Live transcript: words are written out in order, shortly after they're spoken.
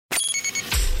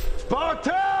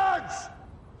Spartans!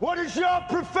 What is your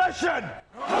profession?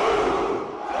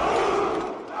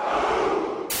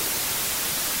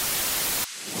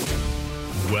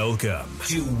 Welcome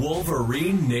to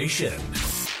Wolverine Nation.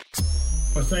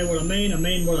 I say what I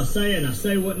mean what I say, and I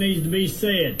say what needs to be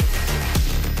said.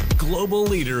 Global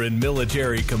leader in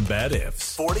military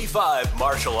combatives, 45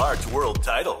 martial arts world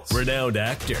titles, renowned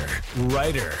actor,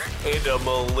 writer, and a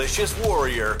malicious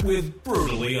warrior with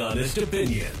brutally honest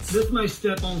opinions. This may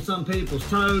step on some people's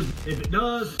toes. If it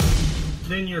does,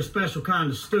 then you're a special kind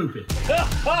of stupid.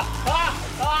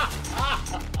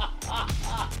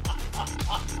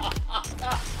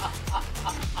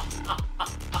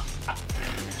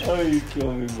 Oh, you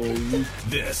kill me, buddy.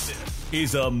 This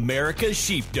is America's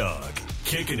Sheepdog,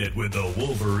 kicking it with the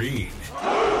Wolverine.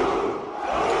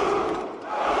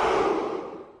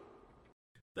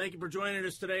 Thank you for joining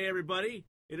us today, everybody.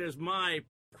 It is my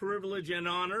privilege and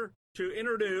honor to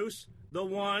introduce the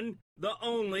one, the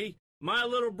only, my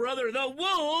little brother, the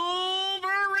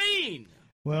Wolverine.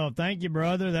 Well, thank you,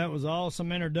 brother. That was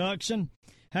awesome introduction.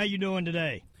 How you doing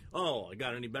today? Oh, I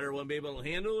got any better one be able to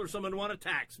handle, or someone want to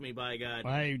tax me, by God?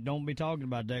 Hey, don't be talking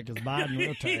about that, because Biden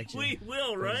will tax you. We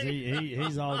will, right?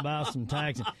 He's all about some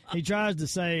taxing. He tries to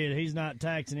say that he's not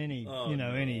taxing any,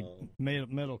 any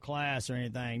middle class or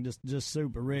anything, just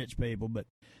super rich people. But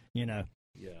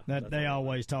that they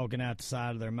always talking out the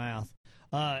side of their mouth.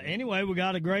 Anyway, we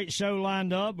got a great show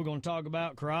lined up. We're going to talk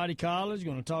about karate college.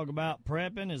 Going to talk about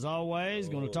prepping, as always.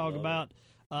 Going to talk about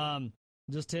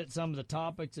just hit some of the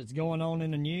topics that's going on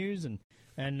in the news and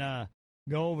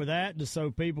go over that just so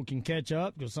people can catch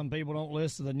up, because some people don't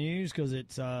listen to the news because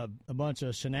it's a bunch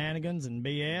of shenanigans and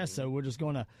BS. So we're just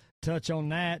going to touch on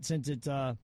that since it's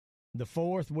the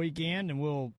 4th weekend, and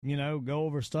we'll go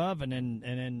over stuff and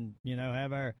then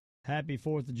have our happy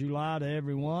 4th of July to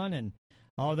everyone and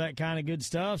all that kind of good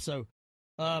stuff. So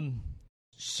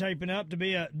shaping up to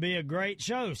be a great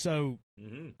show. So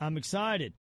I'm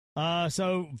excited.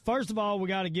 So first of all, we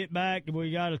got to get back.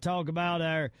 We got to talk about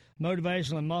our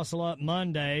Motivational and Muscle Up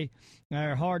Monday,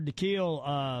 our Hard to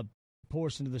Kill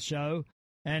portion of the show.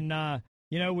 And,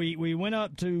 we went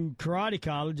up to karate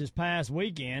college this past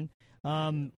weekend.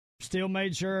 Still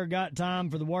made sure got time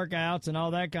for the workouts and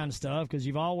all that kind of stuff, because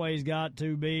you've always got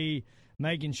to be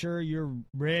making sure you're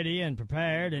ready and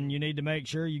prepared, and you need to make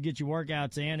sure you get your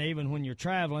workouts in even when you're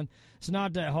traveling. It's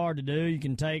not that hard to do. You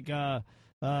can take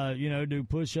do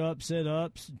push-ups,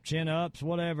 sit-ups, chin-ups,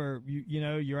 whatever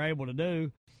you're able to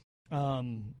do.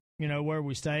 Where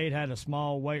we stayed had a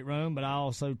small weight room, but I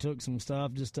also took some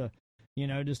stuff just to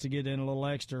get in a little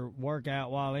extra workout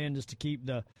while in, just to keep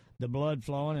the blood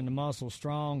flowing and the muscles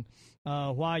strong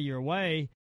while you're away.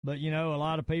 But, a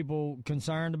lot of people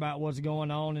concerned about what's going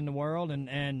on in the world, and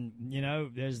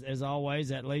as always,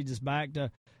 that leads us back to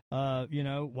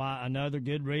why another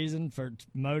good reason for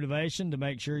motivation to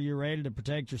make sure you're ready to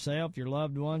protect yourself, your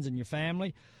loved ones, and your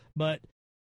family. But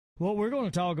what we're going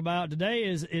to talk about today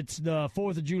is it's the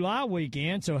 4th of July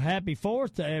weekend, so happy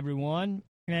 4th to everyone.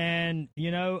 And,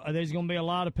 there's going to be a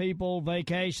lot of people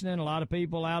vacationing, a lot of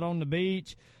people out on the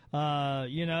beach,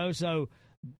 so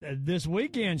this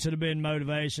weekend should have been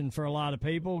motivation for a lot of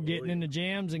people, getting in the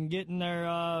gyms and getting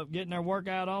their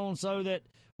workout on, so that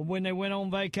when they went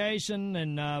on vacation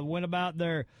and went about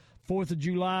their 4th of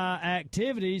July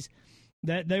activities,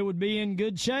 that they would be in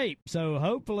good shape. So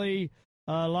hopefully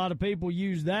a lot of people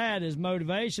used that as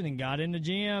motivation and got in the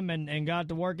gym and got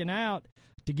to working out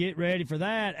to get ready for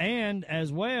that. And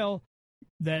as well,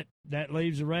 that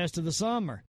leaves the rest of the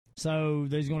summer. So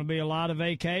there's going to be a lot of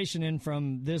vacationing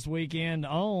from this weekend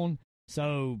on.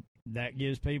 So that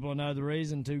gives people another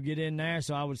reason to get in there.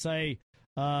 So I would say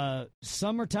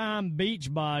summertime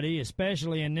beach body,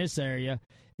 especially in this area,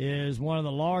 is one of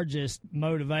the largest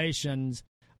motivations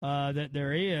that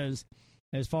there is,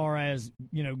 as far as,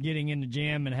 getting in the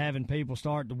gym and having people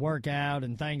start to work out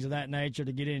and things of that nature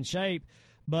to get in shape.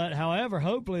 But, however,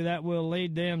 hopefully that will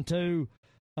lead them to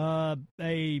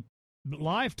a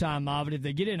lifetime of it. If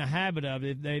they get in a habit of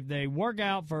it, if they work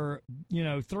out for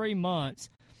 3 months,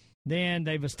 then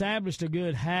they've established a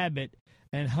good habit,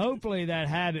 and hopefully that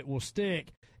habit will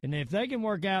stick. And if they can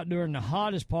work out during the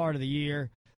hottest part of the year,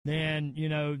 then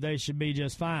they should be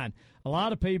just fine. A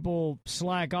lot of people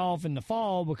slack off in the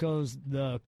fall because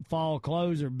the fall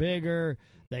clothes are bigger,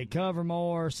 they cover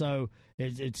more, so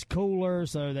it's cooler,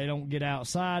 so they don't get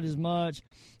outside as much.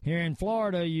 Here in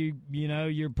Florida,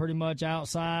 you're pretty much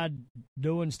outside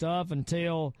doing stuff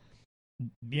until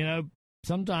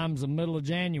sometimes the middle of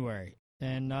January,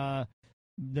 and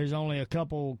there's only a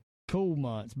couple cool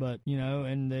months. But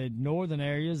in the northern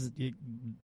areas,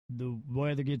 the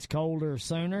weather gets colder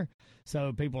sooner,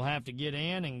 so people have to get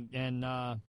in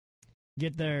and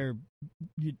get their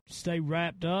stay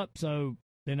wrapped up, so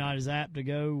they're not as apt to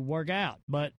go work out.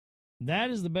 But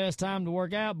that is the best time to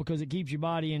work out because it keeps your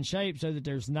body in shape so that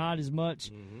there's not as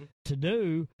much to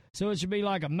do. So it should be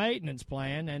like a maintenance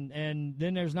plan, and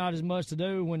then there's not as much to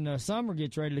do when the summer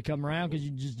gets ready to come around because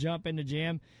you just jump in the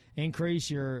gym, increase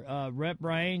your rep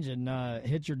range, and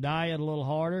hit your diet a little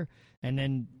harder, and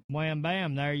then wham,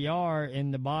 bam, there you are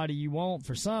in the body you want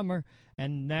for summer,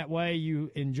 and that way you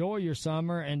enjoy your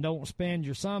summer and don't spend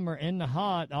your summer in the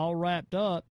hot all wrapped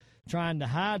up trying to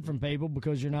hide from people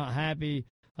because you're not happy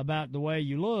about the way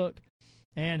you look.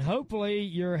 And hopefully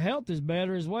your health is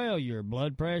better as well. Your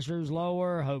blood pressure is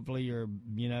lower. Hopefully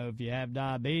if you have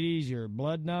diabetes, your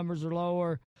blood numbers are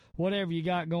lower. Whatever you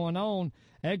got going on,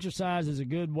 exercise is a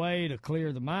good way to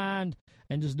clear the mind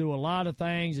and just do a lot of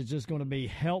things. It's just going to be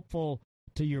helpful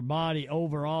to your body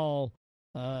overall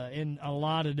in a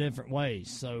lot of different ways.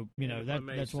 So,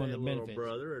 that's one of the benefits.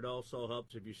 Brother, it also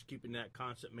helps if you're keeping that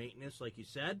constant maintenance, like you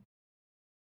said.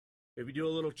 If you do a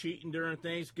little cheating during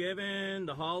Thanksgiving,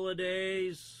 the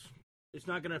holidays, it's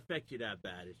not going to affect you that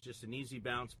bad. It's just an easy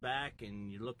bounce back, and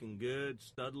you're looking good,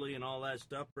 studly, and all that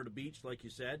stuff for the beach, like you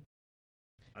said.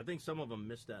 I think some of them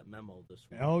missed that memo this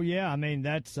week. Oh, yeah. I mean,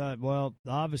 that's,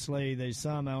 obviously there's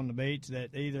some on the beach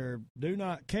that either do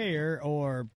not care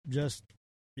or just,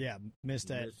 missed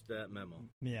that memo.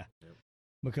 Yeah. Yep.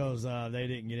 Because they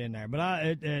didn't get in there.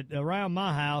 But around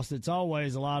my house, it's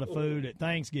always a lot of food at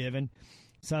Thanksgiving.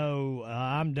 So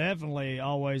I'm definitely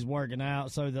always working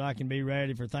out so that I can be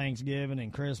ready for Thanksgiving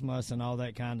and Christmas and all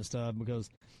that kind of stuff because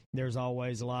there's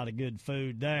always a lot of good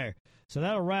food there. So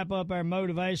that'll wrap up our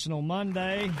Motivational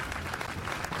Monday.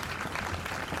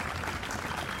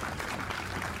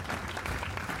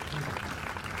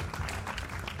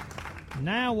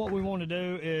 Now what we want to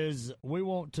do is we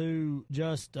want to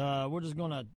just we're just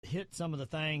going to hit some of the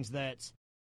things that's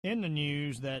in the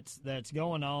news that's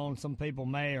going on. Some people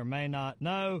may or may not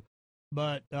know,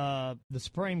 but the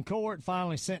Supreme Court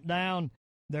finally sent down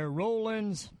their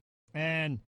rulings,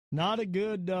 and not a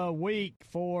good week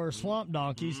for swamp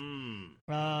donkeys.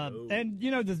 And,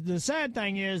 the sad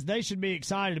thing is they should be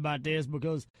excited about this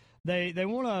because they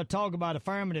want to talk about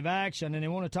affirmative action, and they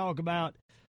want to talk about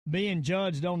being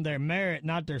judged on their merit,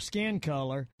 not their skin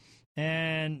color.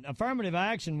 And affirmative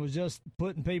action was just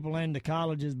putting people into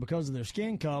colleges because of their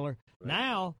skin color. Right.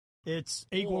 Now it's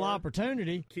equal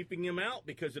opportunity. Keeping them out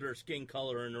because of their skin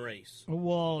color and race.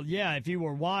 Well, yeah, if you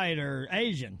were white or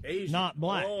Asian, not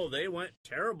black. Oh, they went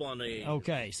terrible on the Asians.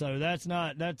 Okay, so that's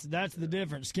the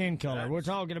different skin color. We're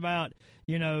talking about,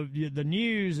 the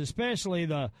news, especially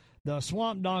the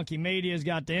swamp donkey media's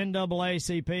got the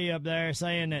NAACP up there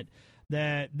saying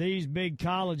that these big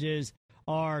colleges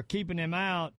are keeping them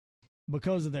out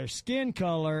because of their skin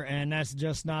color, and that's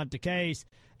just not the case.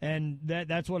 And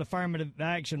that's what affirmative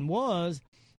action was,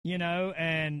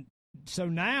 and so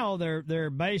now they're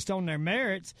based on their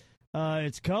merits.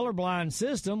 It's a colorblind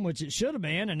system, which it should have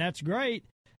been, and that's great.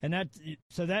 And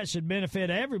that should benefit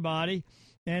everybody.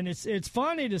 And it's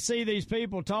funny to see these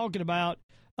people talking about,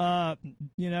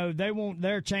 they want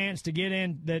their chance to get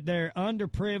in, that they're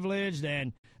underprivileged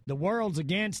and the world's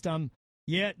against them.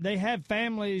 Yet they have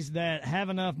families that have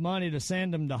enough money to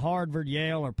send them to Harvard,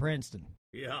 Yale, or Princeton.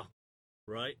 Yeah,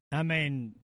 right. I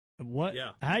mean, what? Yeah.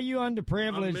 How you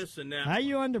underprivileged? I'm missing that. How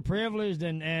you underprivileged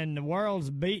and the world's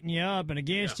beating you up and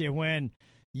against you when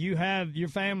your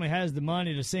family has the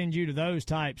money to send you to those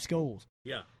type schools?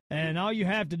 Yeah. And all you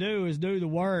have to do is do the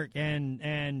work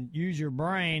and use your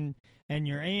brain, and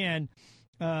you're in.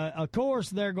 Of course,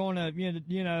 they're going to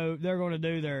they're going to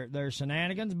do their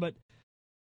shenanigans, but.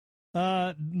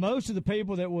 Most of the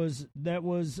people that was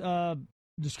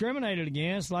discriminated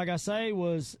against, like I say,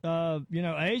 was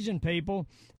Asian people,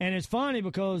 and it's funny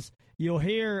because you'll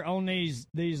hear on these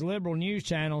liberal news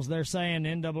channels they're saying,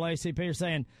 NAACP are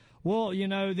saying, well,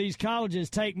 these colleges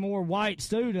take more white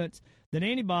students than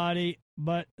anybody,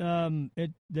 but they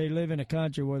live in a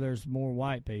country where there's more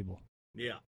white people.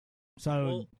 Yeah.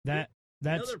 So that's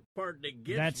the other part that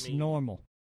gets me normal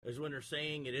is when they're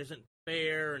saying it isn't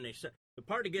fair, and the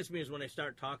part that gets me is when they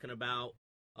start talking about,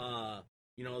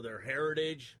 their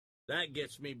heritage. That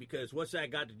gets me because what's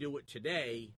that got to do with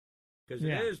today? Because it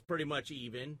is pretty much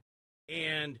even.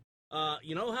 And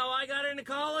you know how I got into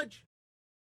college?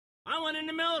 I went in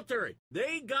the military.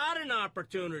 They got an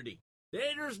opportunity.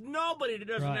 There's nobody that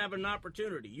doesn't have an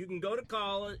opportunity. You can go to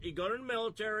college, you go to the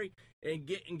military, and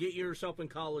get yourself in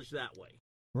college that way.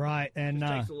 Right, and it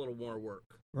takes a little more work.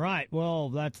 Right. Well,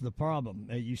 that's the problem.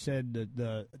 You said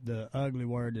the ugly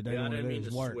word that they don't want to do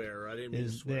is work. I didn't mean to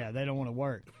swear. Yeah, they don't want to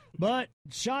work. But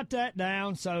shot that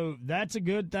down, so that's a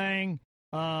good thing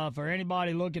for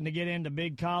anybody looking to get into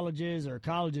big colleges or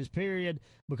colleges, period,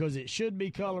 because it should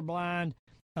be colorblind,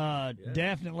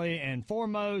 definitely and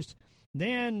foremost.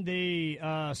 Then the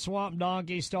swamp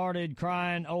donkey started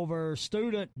crying over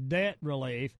student debt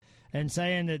relief and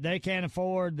saying that they can't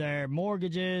afford their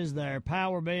mortgages, their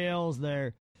power bills,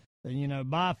 their,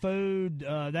 buy food,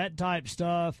 that type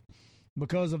stuff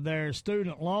because of their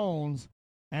student loans.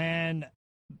 And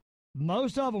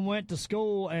most of them went to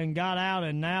school and got out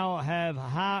and now have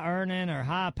high earning or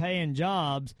high paying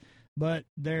jobs, but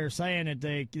they're saying that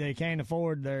they can't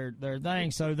afford their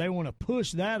thing. So they want to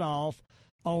push that off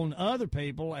on other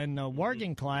people and the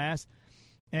working class,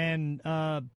 and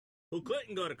who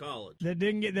couldn't go to college,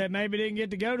 that maybe didn't get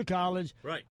to go to college,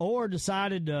 right? Or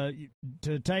decided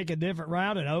to take a different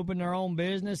route and open their own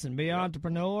business and be an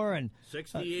entrepreneur and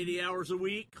 60, 80 hours a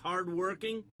week, hard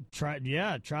working. Try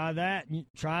that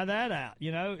out.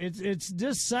 It's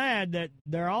just sad that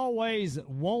they're always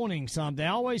wanting something,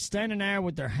 always standing there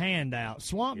with their hand out.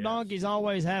 Swamp donkeys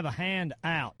always have a hand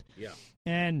out. Yeah,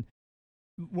 and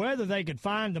whether they could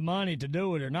find the money to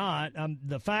do it or not,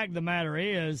 the fact of the matter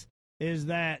is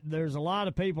that there's a lot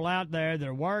of people out there that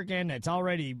are working, that's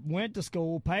already went to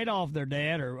school, paid off their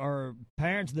debt, or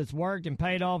parents that's worked and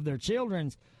paid off their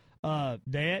children's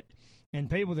debt, and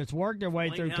people that's worked their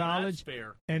way through college.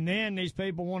 And then these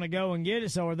people want to go and get it.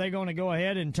 So are they going to go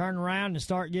ahead and turn around and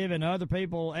start giving other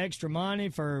people extra money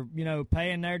for,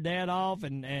 paying their debt off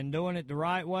and doing it the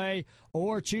right way,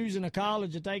 or choosing a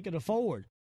college that they could afford?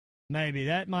 Maybe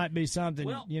that might be something.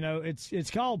 Well,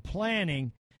 it's called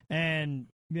planning and,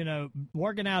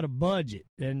 working out a budget.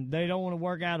 And they don't want to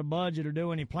work out a budget or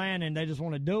do any planning. They just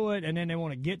want to do it, and then they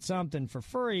want to get something for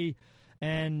free.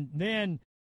 And then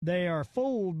they are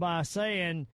fooled by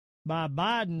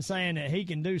Biden saying that he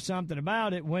can do something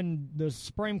about it when the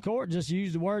Supreme Court just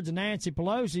used the words of Nancy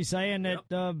Pelosi saying that,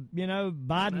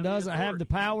 Biden doesn't have the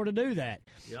power to do that.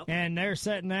 Yep. And they're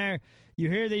sitting there. You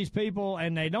hear these people,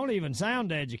 and they don't even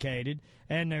sound educated,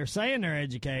 and they're saying they're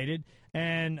educated.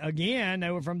 And, again, they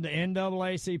were from the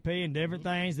NAACP and different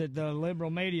things that the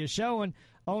liberal media is showing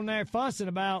on there, fussing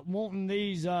about wanting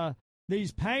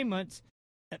these payments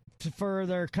for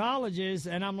their colleges.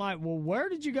 And I'm like, well, where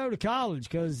did you go to college?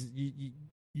 Because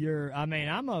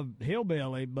I'm a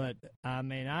hillbilly, but, I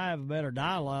have a better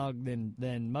dialogue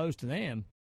than most of them.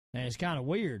 And it's kind of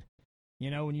weird,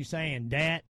 when you're saying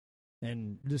dat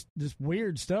and just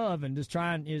weird stuff and it's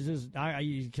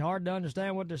hard to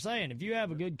understand what they're saying. If you have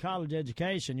a good college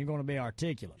education, you're going to be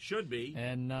articulate. Should be.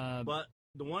 And but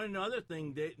the one and other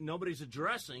thing that nobody's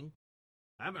addressing,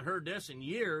 I haven't heard this in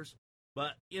years,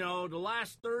 but, the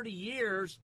last 30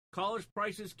 years, college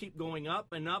prices keep going up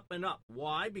and up and up.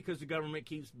 Why? Because the government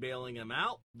keeps bailing them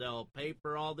out. They'll pay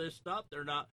for all this stuff.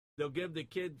 They'll give the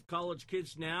college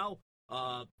kids now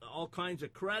all kinds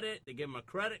of credit. They give them a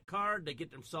credit card. They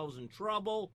get themselves in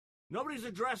trouble. Nobody's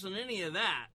addressing any of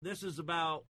that. This is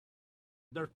about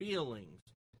their feelings.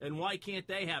 And why can't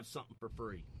they have something for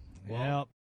free? Well,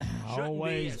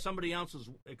 always be at somebody else's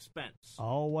expense.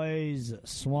 Always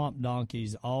swamp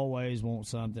donkeys always want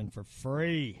something for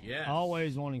free. Yes.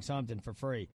 Always wanting something for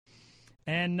free.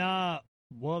 And,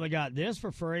 they got this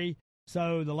for free.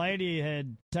 So the lady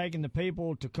had taken the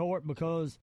people to court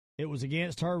because it was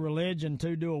against her religion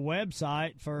to do a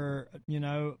website for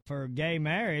gay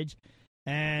marriage.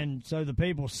 And so the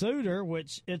people sued her,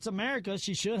 which it's America.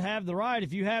 She should have the right.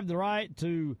 If you have the right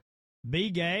to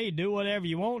be gay, do whatever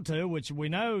you want to, which we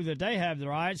know that they have the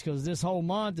rights because this whole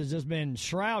month has just been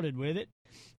shrouded with it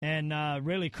and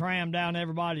really crammed down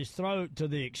everybody's throat to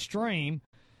the extreme.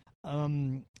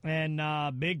 And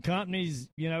big companies,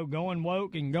 going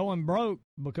woke and going broke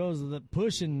because of the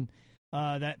pushing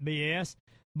that BS.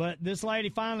 But this lady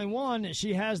finally won that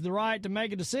she has the right to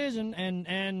make a decision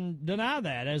and deny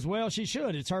that as well. She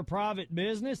should. It's her private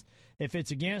business. If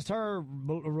it's against her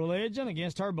religion,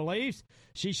 against her beliefs,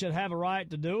 she should have a right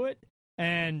to do it,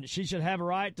 and she should have a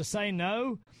right to say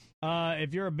no.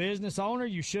 If you're a business owner,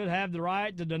 you should have the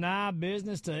right to deny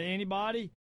business to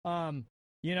anybody,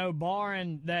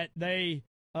 barring that they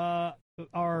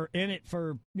are in it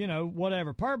for,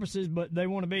 whatever purposes, but they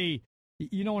want to be.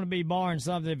 You don't want to be barring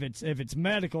something if it's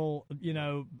medical,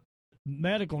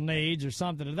 medical needs or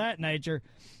something of that nature.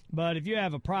 But if you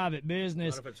have a private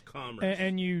business if it's commerce,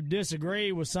 and you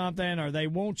disagree with something or they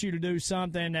want you to do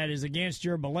something that is against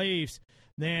your beliefs,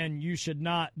 then you should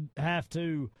not have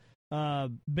to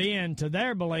bend to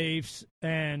their beliefs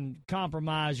and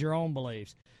compromise your own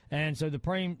beliefs. And so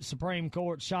the Supreme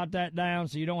Court shot that down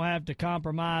so you don't have to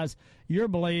compromise your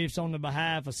beliefs on the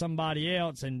behalf of somebody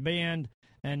else and bend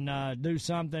do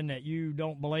something that you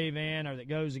don't believe in or that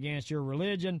goes against your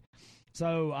religion.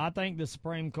 So I think the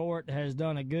Supreme Court has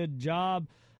done a good job.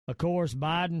 Of course,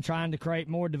 Biden trying to create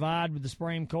more divide with the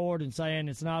Supreme Court and saying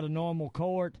it's not a normal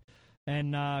court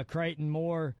and creating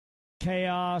more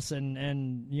chaos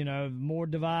and more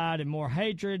divide and more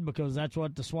hatred because that's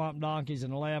what the swamp donkeys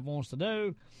and the left wants to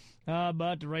do.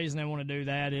 But the reason they want to do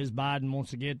that is Biden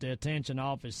wants to get the attention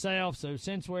off himself. So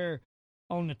since we're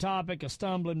on the topic of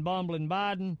stumbling, bumbling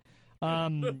Biden,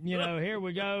 here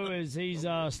we go as he's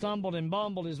stumbled and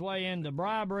bumbled his way into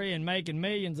bribery and making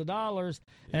millions of dollars.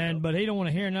 But he don't want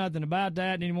to hear nothing about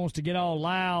that. And he wants to get all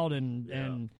loud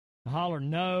and holler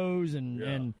no's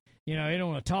and he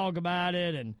don't want to talk about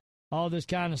it and all this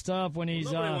kind of stuff when he's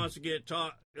nobody wants to get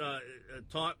taught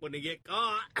when they get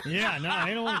caught. Yeah, no,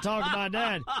 he don't want to talk about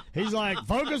that. He's like,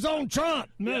 focus on Trump.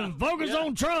 Focus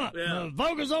on Trump.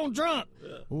 Focus on Trump.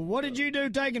 Well, what did you do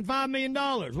taking $5 million?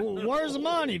 Well, where's the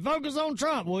money? Focus on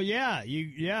Trump. Well,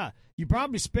 you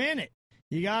probably spent it.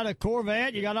 You got a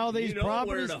Corvette. You got all these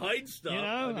properties. Where to hide stuff.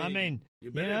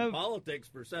 You've been in politics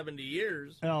for 70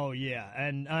 years. Oh yeah,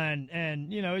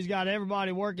 and he's got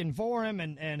everybody working for him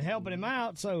and helping him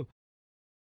out. So,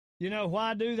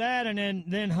 why do that? And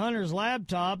then Hunter's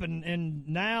laptop, and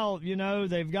now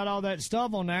they've got all that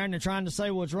stuff on there, and they're trying to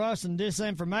say, well, it's Russian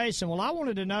disinformation. Well, I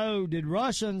wanted to know, did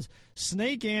Russians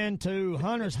sneak into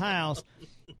Hunter's house,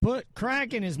 put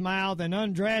crack in his mouth, and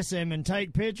undress him and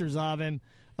take pictures of him?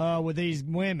 With these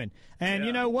women.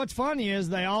 And what's funny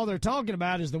is all they're talking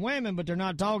about is the women, but they're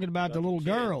not talking about the little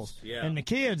girls and the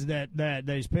kids that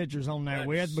these pictures on there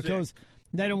with because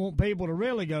they don't want people to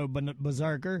really go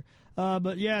berserker.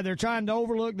 But they're trying to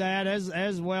overlook that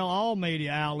as well. All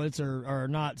media outlets are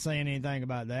not saying anything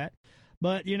about that.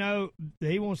 But, he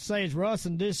wants to say it's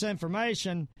Russian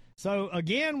disinformation. So,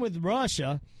 again, with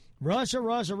Russia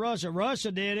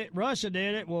did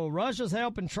it. Well, Russia's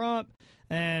helping Trump.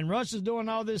 And Russia's doing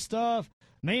all this stuff.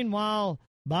 Meanwhile,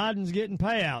 Biden's getting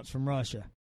payouts from Russia.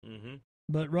 Mm-hmm.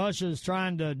 But Russia's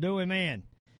trying to do him in.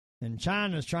 And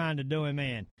China's trying to do him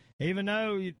in. Even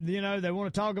though, they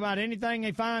want to talk about anything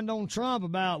they find on Trump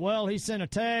about, well, he sent a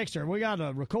text or we got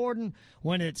a recording.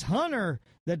 When it's Hunter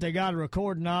that they got a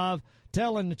recording of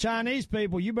telling the Chinese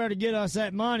people, you better get us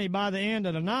that money by the end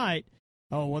of the night.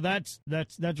 Oh, well, that's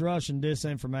Russian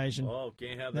disinformation. Oh,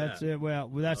 can't have that. That's it.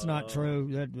 Well, that's not true.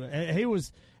 He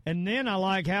was, and then I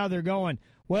like how they're going.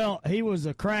 Well, he was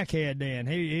a crackhead. Then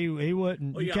he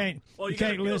wouldn't. You can't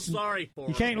listen. Sorry for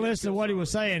him. You can't listen to what he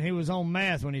was saying. He was on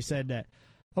meth when he said that.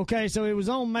 Okay, so he was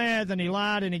on meth and he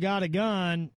lied and he got a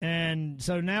gun, and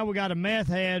so now we got a meth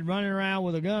head running around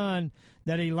with a gun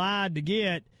that he lied to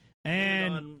get,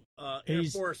 and. Air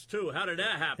Force Two. How did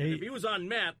that happen? If he was on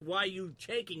meth, why are you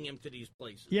taking him to these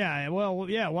places? Yeah, well,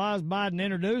 why is Biden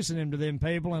introducing him to them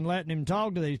people and letting him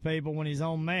talk to these people when he's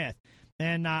on meth?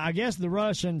 And I guess the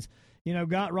Russians,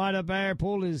 got right up there,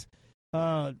 pulled his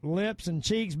lips and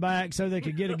cheeks back so they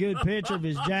could get a good picture of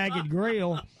his jagged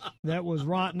grill that was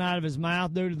rotting out of his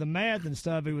mouth due to the meth and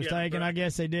stuff he was taking. Right. I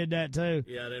guess they did that too.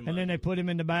 Yeah, and then they put him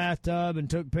in the bathtub and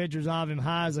took pictures of him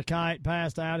high as a kite,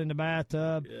 passed out in the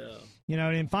bathtub. Yeah.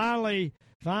 And finally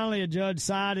a judge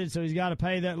sided, so he's got to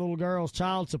pay that little girl's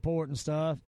child support and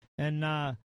stuff, and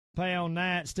pay on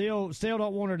that. Still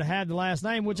don't want her to have the last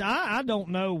name, which I don't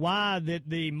know why that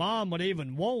the mom would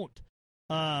even want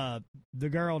the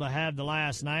girl to have the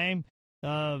last name.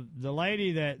 The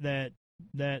lady that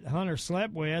Hunter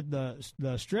slept with,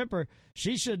 the stripper,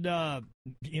 she should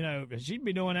she'd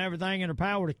be doing everything in her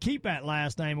power to keep that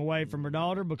last name away from her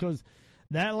daughter, because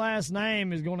that last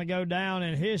name is going to go down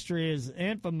in history as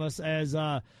infamous as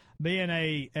being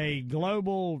a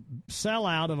global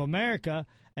sellout of America.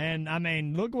 And, I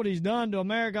mean, look what he's done to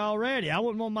America already. I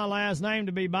wouldn't want my last name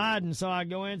to be Biden, so I'd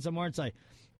go in somewhere and say,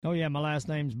 oh, yeah, my last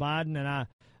name's Biden.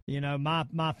 And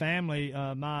my family,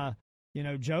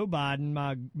 Joe Biden,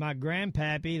 my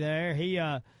grandpappy there, he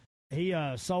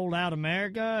sold out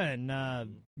America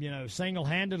and,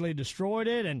 single-handedly destroyed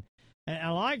it. And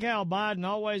I like how Biden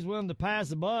always willing to pass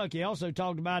the buck. He also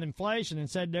talked about inflation and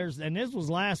said and this was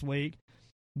last week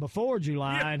before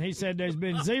July, and he said there's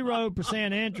been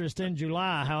 0% interest in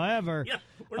July. However,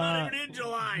 we're not even in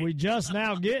July. We just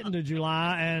now get into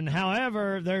July, and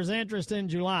however, there's interest in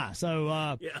July.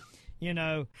 So, he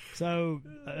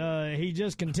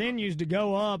just continues to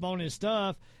go up on his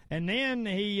stuff. And then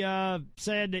he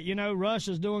said that,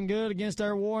 Russia's doing good against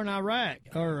our war in Iraq,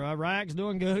 or Iraq's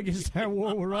doing good against our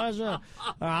war with Russia.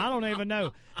 I don't even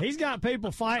know. He's got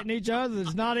people fighting each other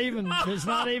that's not even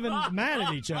mad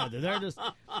at each other.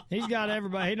 He's got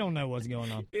everybody. He don't know what's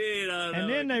going on. And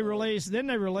then they released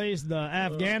the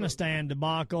Afghanistan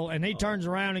debacle, and he turns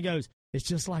around and goes, it's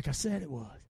just like I said it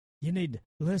was. You need to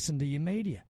listen to your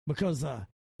media because,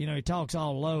 he talks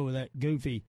all low with that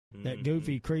goofy,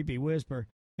 creepy whisper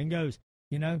and goes,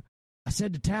 I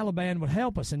said the Taliban would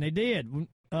help us, and they did.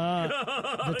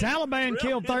 The Taliban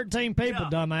killed 13 people,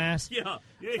 dumbass. Yeah,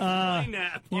 explain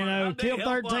that. Killed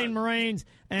 13 Marines,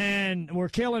 and we're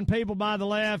killing people by the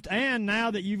left. And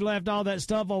now that you've left all that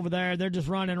stuff over there, they're just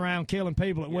running around killing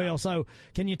people at will. So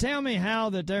can you tell me how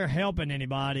that they're helping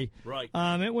anybody? Right.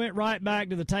 It went right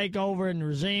back to the takeover and the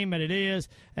regime that it is,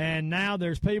 and now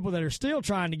there's people that are still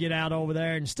trying to get out over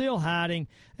there and still hiding,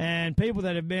 and people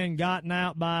that have been gotten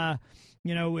out by –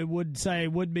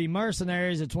 it would be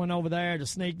mercenaries that's went over there to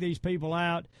sneak these people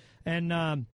out.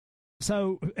 And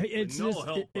so it's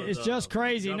just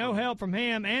crazy. Government. No help from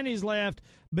him, and he's left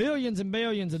billions and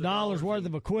billions of dollars worth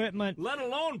of equipment. Let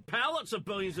alone pallets of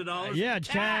billions of dollars. Yeah,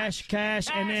 cash,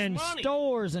 and then money.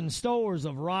 Stores and stores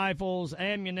of rifles,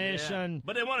 ammunition. Yeah.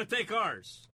 But they want to take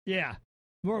ours. Yeah,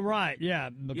 we're right,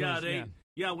 yeah. Because,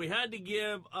 we had to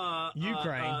give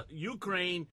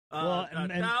Ukraine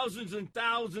thousands and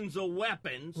thousands of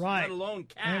weapons, right. let alone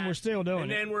cash. And we're still doing it.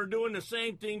 And then we're doing the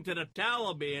same thing to the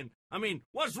Taliban. I mean,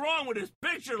 what's wrong with this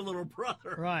picture, little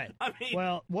brother? Right. I mean,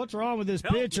 well, what's wrong with this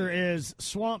picture is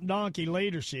swamp donkey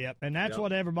leadership, and that's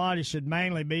what everybody should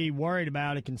mainly be worried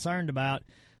about and concerned about.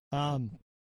 As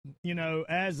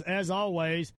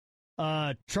always,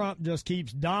 Trump just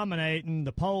keeps dominating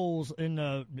the polls in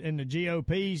the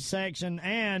GOP section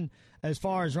and as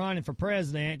far as running for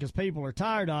president because people are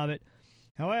tired of it.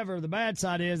 However, the bad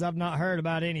side is I've not heard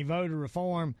about any voter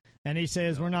reform, and he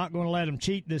says we're not going to let them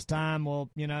cheat this time. Well,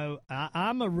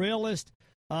 I'm a realist,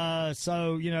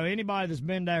 so anybody that's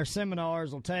been to our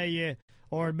seminars will tell you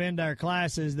or been to our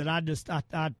classes that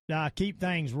I keep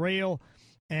things real,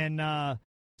 and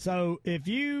so if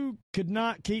you could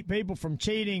not keep people from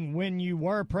cheating when you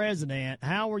were president,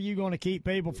 how are you going to keep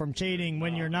people from cheating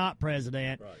when you're not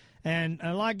president? Right. And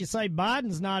like you say,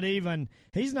 Biden's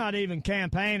he's not even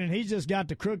campaigning. He's just got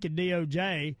the crooked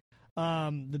DOJ,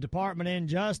 the Department of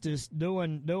Justice,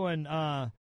 doing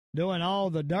all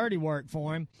the dirty work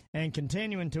for him and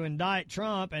continuing to indict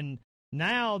Trump. And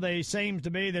now there's going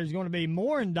to be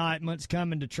more indictments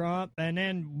coming to Trump. And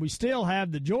then we still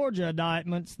have the Georgia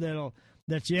indictments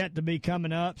that's yet to be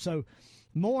coming up. So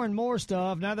more and more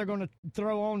stuff. Now they're going to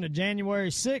throw on the January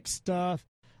 6th stuff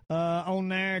on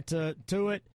there to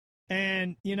it.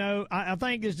 And, I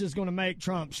think it's just going to make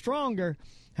Trump stronger.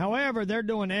 However, they're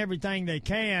doing everything they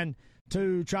can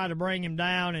to try to bring him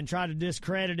down and try to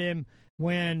discredit him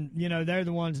when, they're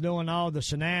the ones doing all the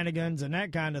shenanigans and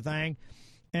that kind of thing.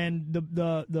 And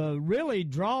the really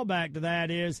drawback to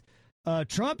that is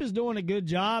Trump is doing a good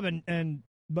job.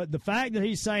 But the fact that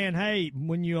he's saying, hey,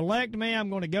 when you elect me, I'm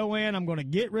going to go in, I'm going to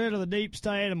get rid of the deep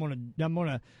state, I'm going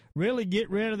to really get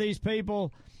rid of these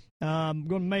people. I'm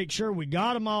going to make sure we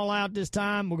got them all out this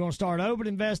time. We're going to start open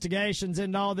investigations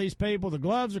into all these people. The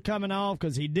gloves are coming off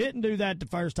because he didn't do that the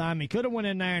first time. He could have went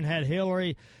in there and had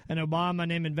Hillary and Obama and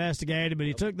them investigated, but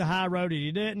he took the high road and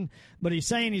he didn't. But he's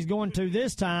saying he's going to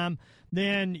this time.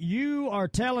 Then you are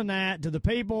telling that to the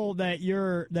people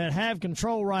that have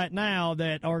control right now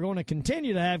that are going to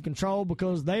continue to have control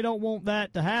because they don't want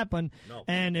that to happen. No.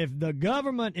 And if the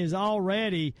government is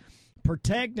already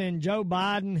protecting Joe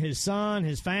Biden, his son,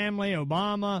 his family,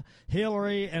 Obama,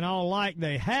 Hillary, and all like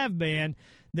they have been,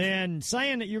 then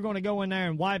saying that you're going to go in there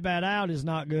and wipe that out is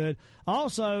not good.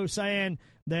 Also saying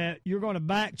that you're going to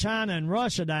back China and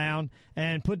Russia down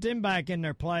and put them back in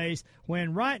their place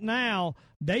when right now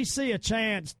they see a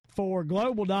chance for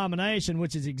global domination,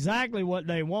 which is exactly what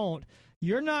they want.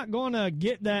 You're not going to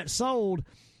get that sold.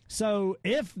 So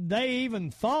if they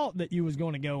even thought that you was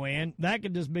going to go in, that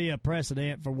could just be a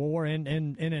precedent for war in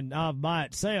and of by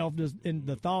itself, just in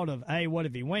the thought of, hey, what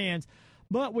if he wins?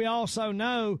 But we also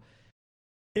know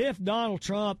if Donald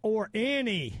Trump or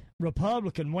any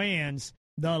Republican wins,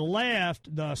 the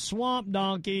left, the swamp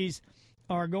donkeys,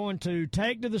 are going to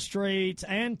take to the streets,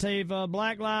 Antifa,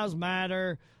 Black Lives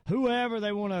Matter, whoever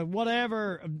they want to,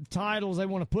 whatever titles they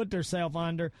want to put themselves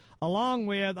under, along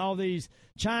with all these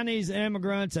Chinese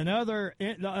immigrants and other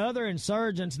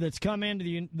insurgents that's come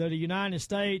into the United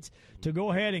States to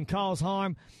go ahead and cause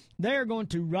harm. They're going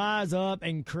to rise up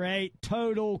and create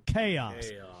total chaos.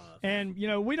 And,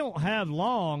 we don't have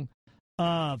long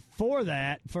for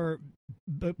that, for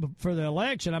the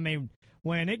election. I mean,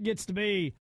 when it gets to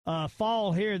be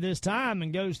fall here this time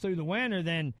and goes through the winter,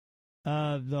 then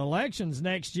the election's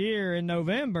next year in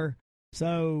November.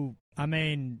 So, I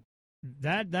mean,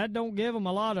 that don't give them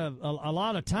a lot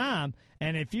of time.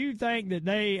 And if you think that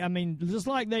just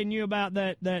like they knew about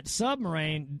that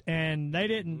submarine, and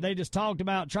they just talked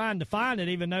about trying to find it,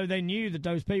 even though they knew that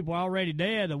those people were already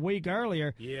dead a week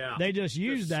earlier. Yeah, they just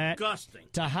used Disgusting.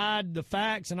 that to hide the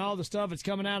facts and all the stuff that's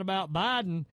coming out about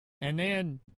Biden, and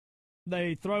then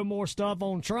they throw more stuff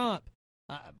on Trump.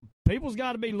 People's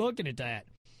got to be looking at that,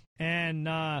 and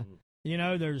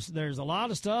there's a lot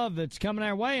of stuff that's coming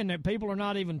our way, and that people are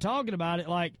not even talking about it,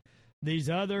 like these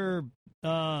other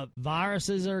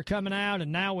viruses are coming out,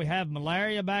 and now we have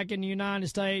malaria back in the United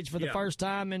States for the first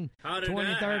time in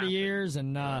 20, 30 years,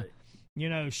 and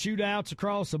shootouts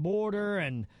across the border,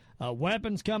 and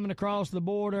weapons coming across the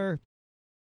border.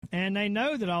 And they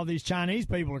know that all these Chinese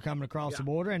people are coming across the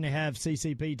border, and they have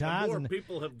CCP ties. More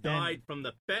people have died from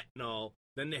the fentanyl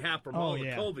than they have from all the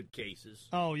COVID cases.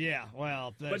 Oh, yeah.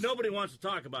 Well, but nobody wants to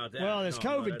talk about that. Well, there's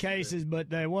COVID cases, but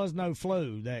there was no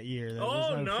flu that year.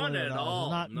 None at all.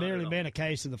 There's not barely been a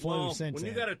case of the flu since when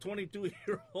you got a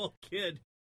 22-year-old kid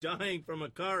dying from a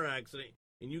car accident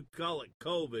and you call it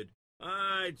COVID,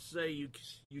 I'd say you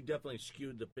definitely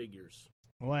skewed the figures.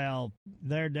 Well,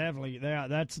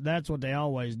 that's what they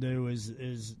always do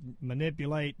is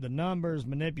manipulate the numbers,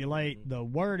 manipulate the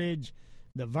wordage.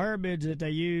 The verbiage that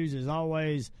they use is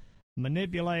always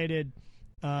manipulated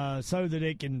so that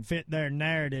it can fit their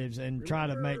narratives and try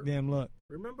to make them look.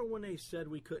 Remember when they said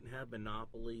we couldn't have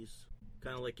monopolies,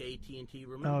 kind of like AT&T?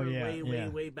 Remember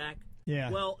way back?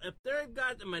 Yeah. Well, if they've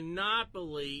got the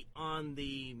monopoly on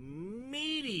the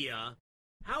media,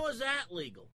 how is that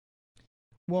legal?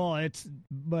 Well,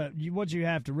 what you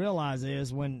have to realize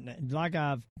is like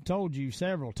I've told you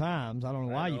several times, I don't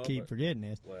know why you keep forgetting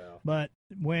this, but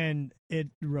when it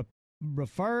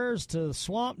refers to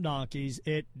swamp donkeys,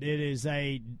 it is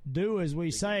a do as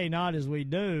we say, not as we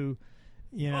do.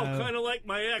 Kind of like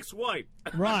my ex-wife.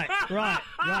 Right,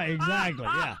 exactly,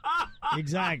 yeah,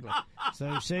 exactly.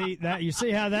 So you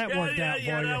see how that worked out for you.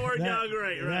 Yeah, that worked out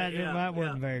great, right? That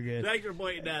wasn't very good. Thanks for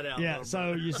pointing that out. Yeah,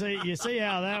 so you see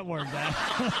how that worked out.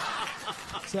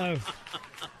 So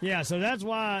that's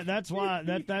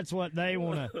what they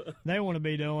want to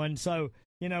be doing. So,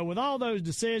 with all those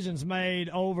decisions made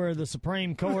over the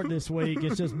Supreme Court this week,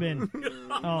 it's just been,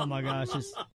 oh my gosh,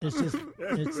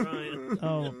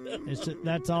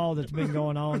 that's all that's been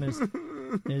going on is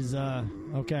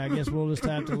okay. I guess we'll just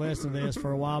have to listen to this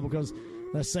for a while, because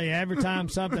let's see, every time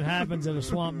something happens that a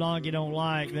swamp donkey don't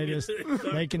like,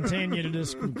 they continue to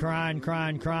just cry and cry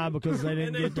and cry because they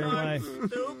didn't get their way.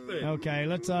 Stupid. Okay,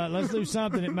 let's do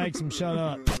something that makes them shut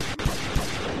up.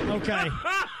 Okay.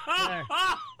 There.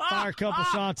 Fire a couple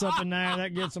shots up in there.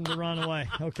 That gets them to run away.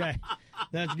 Okay.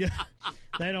 That's good.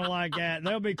 They don't like that.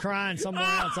 They'll be crying somewhere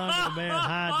else under the bed,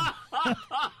 hiding.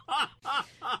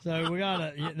 So we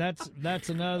gotta. That's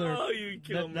another.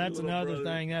 That's another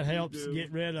thing that helps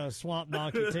get rid of swamp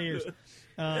donkey tears.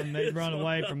 They run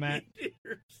away from that.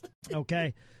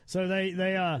 Okay. So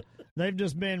they've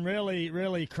just been really,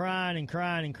 really crying and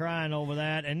crying and crying over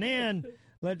that. And then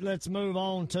let's move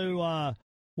on to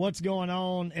what's going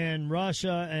on in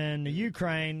Russia and the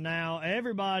Ukraine. Now,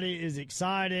 everybody is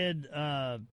excited,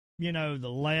 the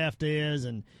left is,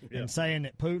 and saying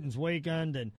that Putin's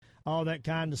weakened and all that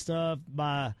kind of stuff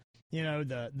by,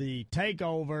 the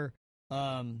takeover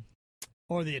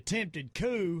or the attempted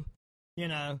coup,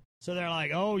 So they're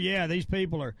like, oh, yeah, these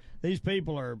people are,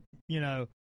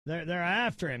 they're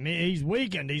after him. He's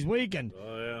weakened.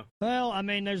 Oh, yeah. Well, I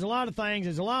mean, there's a lot of things.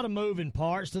 There's a lot of moving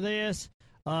parts to this.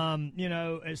 So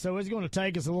it's going to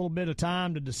take us a little bit of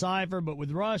time to decipher. But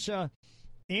with Russia,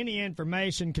 any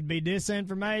information could be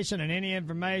disinformation, and any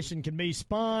information can be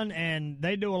spun, and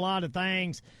they do a lot of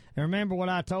things. And remember what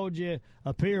I told you,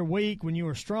 appear weak when you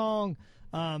were strong.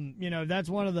 That's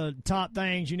one of the top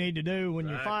things you need to do when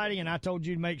you're fighting, and I told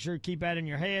you to make sure to keep that in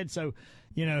your head. So,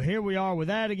 here we are with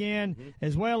that again,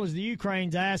 as well as the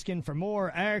Ukraine's asking for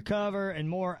more air cover and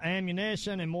more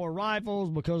ammunition and more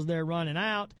rifles because they're running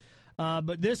out.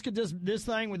 But this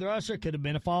thing with Russia could have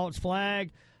been a false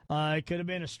flag. It could have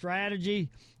been a strategy.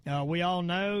 We all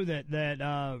know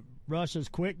that Russia's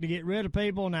quick to get rid of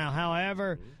people. Now,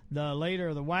 however, the leader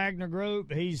of the Wagner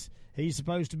group, he's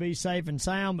supposed to be safe and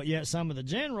sound, but yet some of the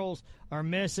generals are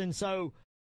missing. So,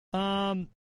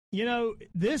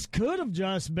 this could have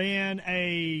just been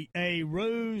a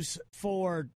ruse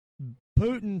for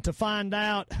Putin to find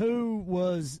out who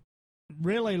was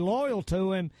really loyal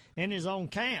to him in his own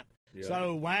camp. Yeah.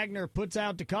 So Wagner puts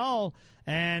out the call,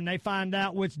 and they find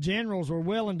out which generals were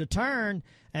willing to turn.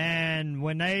 And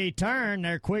when they turn,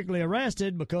 they're quickly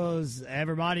arrested because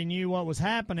everybody knew what was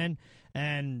happening,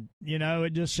 and,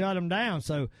 it just shut them down.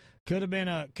 So could have been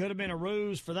a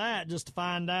ruse for that, just to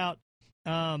find out,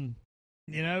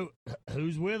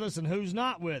 who's with us and who's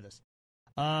not with us.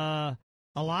 A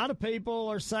lot of people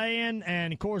are saying,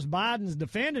 and of course Biden's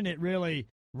defending it really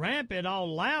rampant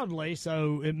all loudly,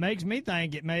 so it makes me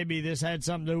think it maybe this had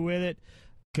something to do with it.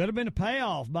 Could have been a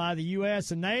payoff by the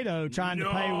U.S. and NATO trying to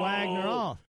pay Wagner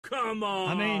off. Come on.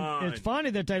 I mean, it's funny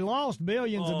that they lost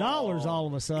billions of dollars all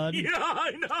of a sudden. Yeah,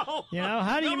 I know.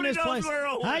 How do you misplace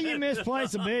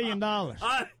 $1 billion?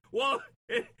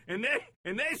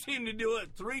 And they seem to do it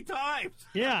 3 times.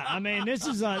 Yeah, I mean, this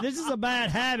is a bad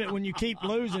habit when you keep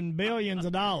losing billions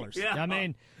of dollars. Yeah. I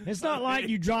mean, it's not like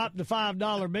you dropped the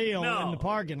 $5 bill in the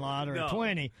parking lot or a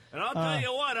 20. And I'll tell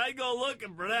you what, I go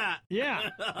looking for that.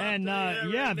 Yeah, and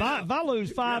if I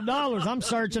lose $5, I'm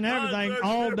searching everything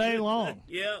all day long.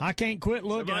 Yeah, I can't quit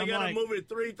looking. If I got to move it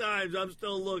 3 times, I'm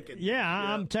still looking. Yeah,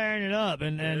 I'm tearing it up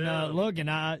and looking.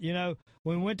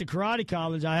 When we went to karate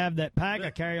college, I have that pack I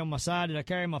carry on my side that I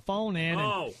carry my phone in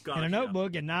and a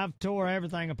notebook, and I've tore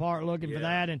everything apart looking for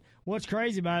that. And what's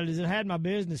crazy about it is it had my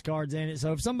business cards in it,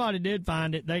 so if somebody did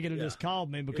find it, they could have just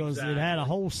called me because it had a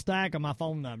whole stack of my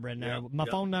phone number in there. My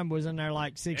phone number was in there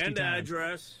like 60 and times. And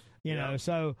address.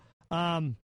 So...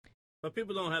 but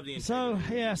people don't have the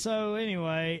integrity. So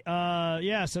anyway,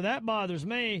 so that bothers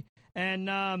me.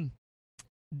 And...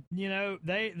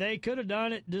 they could have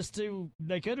done it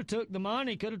they could have took the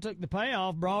money, could have took the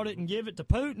payoff, brought it and give it to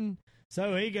Putin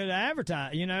so he could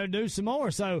advertise, do some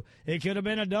more. So it could have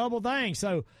been a double thing.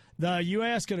 So the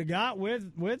U.S. could have got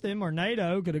with him, or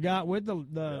NATO could have got with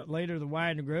the leader of the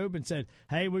Wagner Group and said,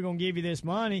 hey, we're going to give you this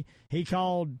money. He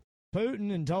called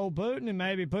Putin and told Putin, and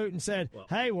maybe Putin said,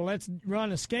 hey, well, let's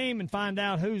run a scheme and find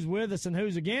out who's with us and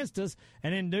who's against us,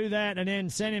 and then do that, and then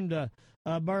send him to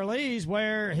Belize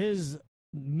where his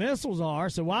missiles are.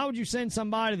 So why would you send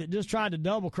somebody that just tried to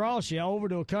double cross you over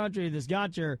to a country that's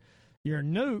got your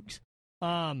nukes?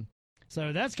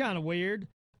 So that's kind of weird.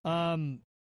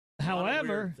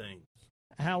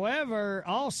 However,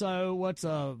 also what's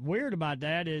weird about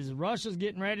that is Russia's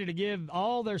getting ready to give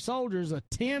all their soldiers a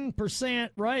 10%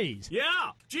 raise.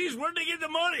 Yeah. Geez, where'd they get the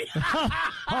money?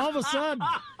 All of a sudden,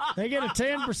 they get a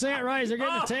 10% raise. They're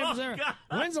getting a 10% raise.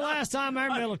 When's the last time our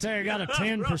military got a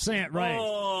 10% raise?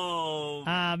 Oh.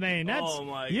 I mean,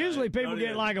 that's usually people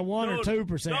get like a 1 or 2%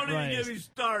 raise. Don't even get me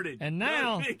started. And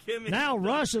now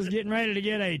Russia's getting ready to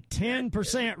get a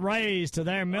 10% raise to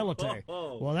their military.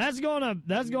 Well, that's gonna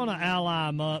ally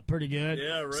them up pretty good.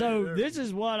 Yeah, right. So this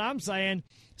is what I'm saying.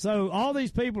 So all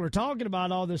these people are talking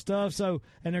about all this stuff. And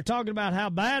they're talking about how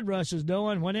bad Russia's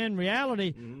doing, when in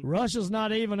reality, Russia's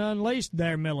not even unleashed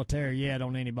their military yet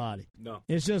on anybody. No,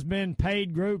 it's just been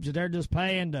paid groups that they're just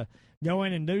paying to go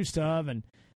in and do stuff, and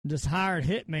just hired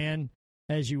hitmen,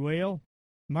 as you will,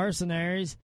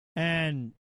 mercenaries.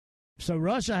 And so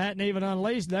Russia hadn't even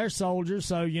unleashed their soldiers.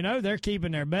 So they're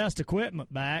keeping their best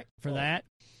equipment back for that.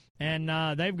 And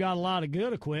they've got a lot of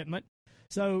good equipment.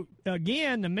 So,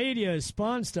 again, the media has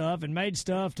spun stuff and made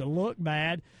stuff to look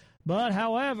bad. But,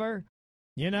 however,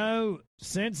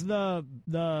 since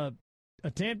the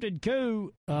attempted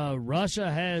coup,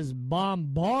 Russia has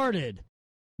bombarded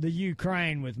the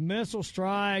Ukraine with missile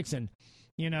strikes. And,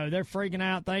 they're freaking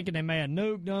out thinking they may have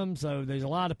nuked them. So there's a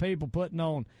lot of people putting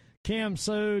on chem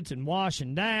suits and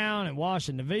washing down and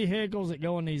washing the vehicles that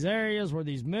go in these areas where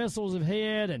these missiles have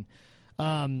hit. And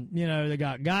they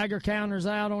got Geiger counters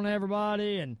out on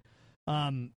everybody and,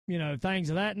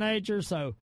 things of that nature.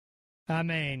 So, I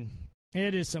mean,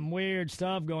 it is some weird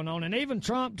stuff going on. And even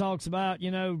Trump talks about,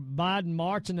 Biden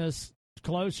marching us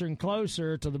closer and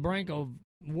closer to the brink of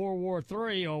World War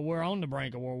III, or we're on the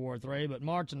brink of World War III, but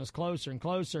marching us closer and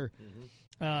closer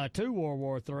to World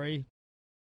War III.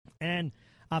 And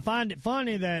I find it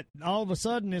funny that all of a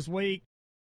sudden this week,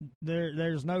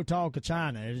 There's no talk of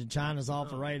China. China's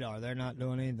off the radar. They're not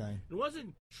doing anything. It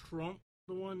wasn't Trump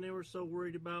the one they were so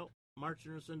worried about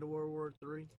marching us into World War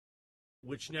III,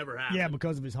 which never happened. Yeah,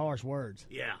 because of his harsh words.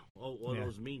 Yeah.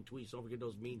 Those mean tweets. Don't forget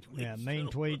those mean tweets. Yeah, mean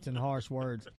tweets and harsh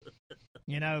words.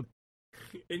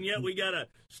 And yet we got a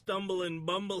stumbling,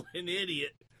 bumbling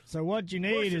idiot. So what you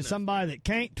need is somebody that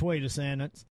can't tweet a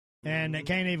sentence and that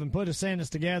can't even put a sentence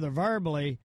together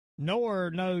verbally,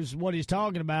 nor knows what he's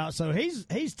talking about. So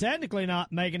he's technically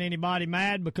not making anybody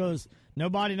mad because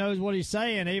nobody knows what he's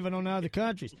saying, even on other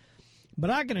countries. But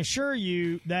I can assure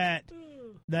you that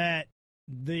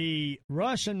the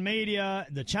Russian media,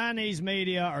 the Chinese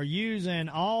media are using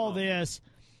all this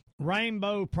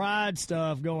rainbow pride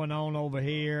stuff going on over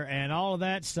here and all of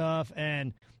that stuff,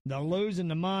 and the losing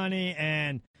the money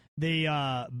and the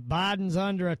Biden's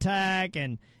under attack,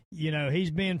 and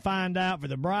he's being fined out for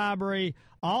the bribery.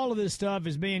 All of this stuff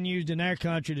is being used in their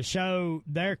country to show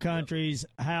their countries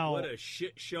how what a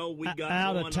shit show we got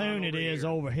out going of tune it is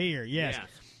over here. Yes.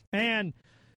 And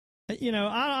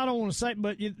I don't want to say,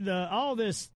 but all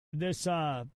this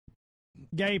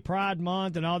Gay Pride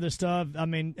Month and all this stuff. I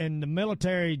mean, and the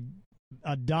military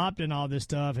adopting all this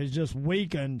stuff has just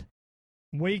weakened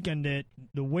the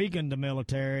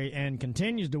military and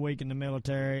continues to weaken the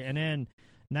military. And then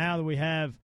now that we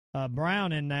have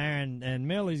Brown in there and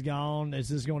Milley's gone, it's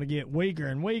just going to get weaker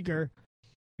and weaker.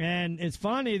 And it's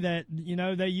funny that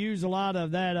they use a lot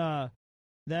of that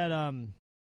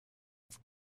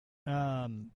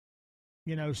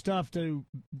stuff to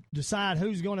decide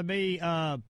who's going to be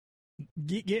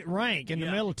get rank in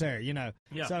the military.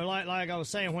 So like I was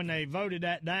saying, when they voted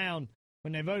that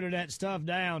stuff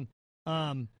down,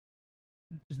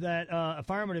 that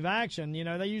affirmative action,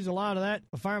 they use a lot of that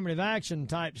affirmative action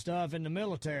type stuff in the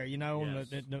military, Yes.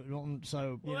 They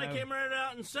came right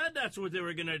out and said that's what they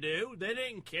were going to do. They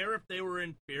didn't care if they were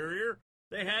inferior.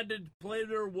 They had to play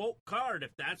their woke card.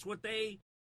 If that's what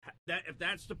if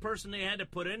that's the person they had to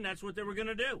put in, that's what they were going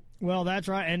to do. Well, that's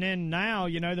right. And then now,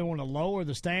 they want to lower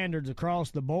the standards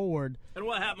across the board. And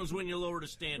what happens when you lower the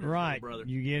standards, right, brother?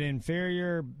 You get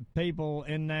inferior people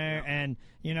in there, and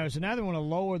so now they want to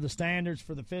lower the standards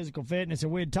for the physical fitness,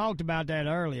 and we had talked about that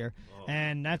earlier.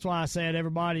 And that's why I said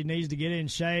everybody needs to get in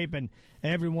shape, and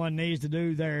everyone needs to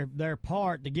do their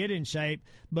part to get in shape.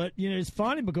 But it's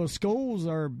funny because schools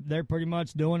they're pretty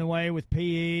much doing away with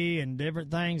PE and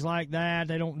different things like that.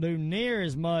 They don't do near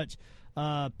as much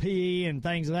PE and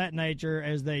things of that nature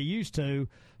as they used to,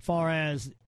 far as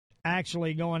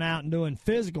actually going out and doing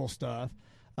physical stuff.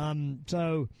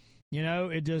 So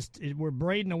we're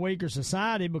breeding a weaker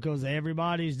society because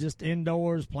everybody's just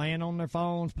indoors playing on their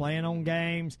phones, playing on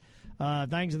games,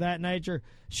 things of that nature.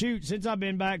 Shoot, since I've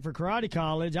been back for karate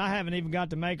college, I haven't even got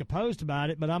to make a post about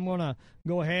it, but I'm going to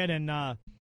go ahead and, I'm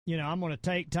going to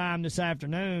take time this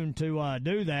afternoon to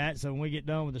do that. So when we get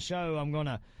done with the show, I'm going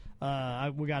to,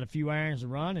 we got a few errands to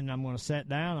run, and I'm going to sit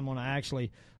down. I'm going to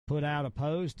actually put out a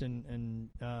post and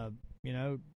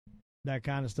that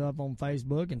kind of stuff on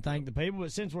Facebook and thank the people.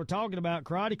 But since we're talking about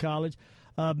karate college,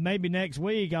 maybe next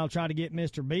week I'll try to get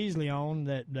Mr. Beasley on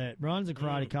that runs a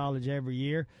karate college every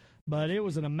year. But it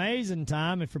was an amazing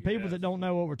time. And for people that don't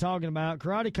know what we're talking about,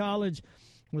 karate college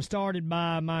was started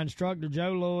by my instructor,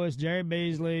 Joe Lewis, Jerry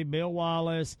Beasley, Bill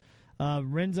Wallace,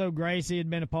 Renzo Gracie had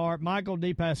been a part. Michael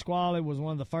DePasquale was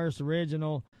one of the first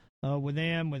original with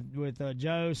them, with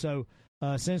Joe. So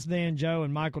since then, Joe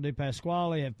and Michael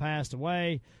DePasquale have passed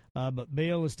away. But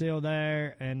Bill is still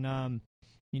there, and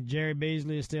Jerry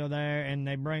Beasley is still there, and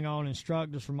they bring on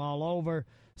instructors from all over.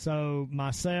 So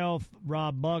myself,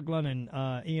 Rob Buckland,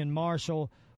 and Ian Marshall,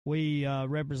 we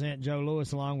represent Joe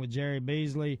Lewis along with Jerry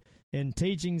Beasley in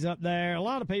teachings up there. A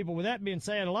lot of people, with that being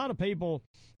said, a lot of people,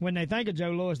 when they think of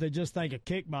Joe Lewis, they just think of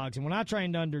kickboxing. When I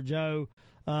trained under Joe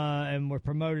and were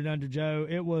promoted under Joe,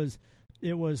 it was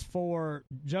for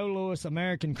Joe Lewis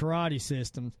American Karate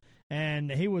Systems.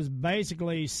 And he was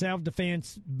basically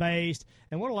self-defense based.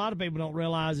 And what a lot of people don't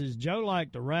realize is Joe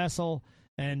liked to wrestle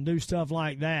and do stuff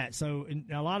like that. So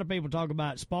a lot of people talk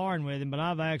about sparring with him, but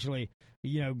I've actually,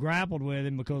 grappled with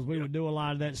him because we would do a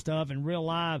lot of that stuff and real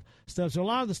live stuff. So a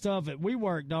lot of the stuff that we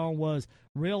worked on was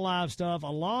real live stuff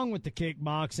along with the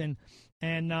kickboxing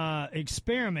and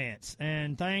experiments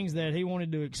and things that he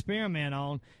wanted to experiment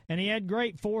on. And he had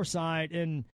great foresight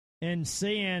in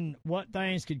seeing what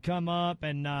things could come up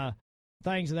and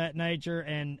things of that nature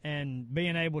and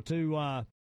being able to,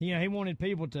 he wanted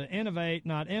people to innovate,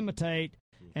 not imitate.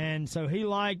 And so he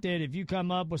liked it. If you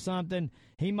come up with something,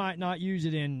 he might not use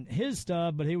it in his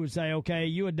stuff, but he would say, okay,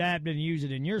 you adapt it and use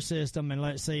it in your system, and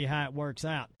let's see how it works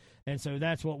out. And so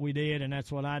that's what we did, and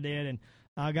that's what I did. And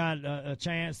I got a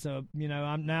chance to,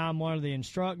 I'm one of the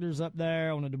instructors up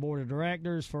there on the board of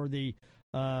directors for the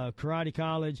karate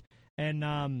college.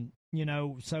 And,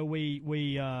 so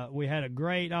we had a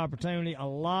great opportunity, a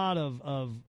lot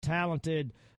of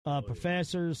talented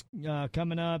professors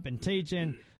coming up and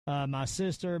teaching. My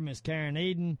sister, Miss Karen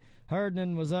Eden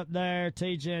Herndon, was up there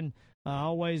teaching.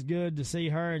 Always good to see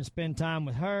her and spend time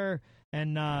with her.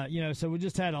 And, so we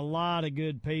just had a lot of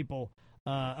good people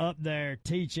up there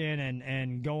teaching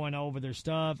and going over their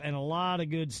stuff, and a lot of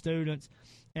good students.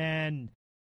 And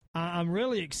I'm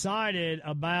really excited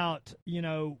about,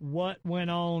 what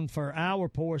went on for our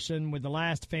portion with the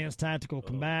Last Defense Tactical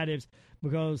Combatives,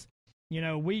 because,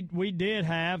 we did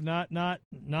have, not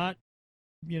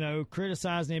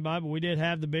criticizing anybody, but we did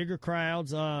have the bigger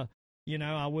crowds. I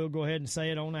will go ahead and say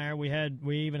it on air.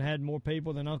 We even had more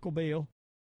people than Uncle Bill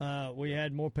We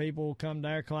had more people come to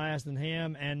our class than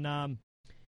him, and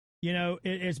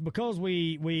it's because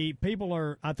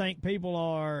I think people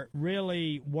are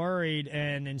really worried,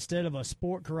 and instead of a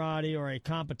sport karate or a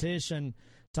competition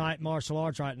type martial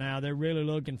arts right now, they're really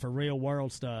looking for real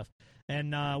world stuff.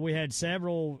 And we had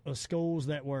several schools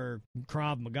that were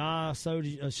Krav Maga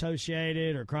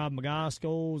associated, or Krav Maga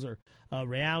schools, or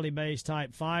reality-based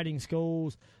type fighting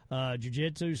schools,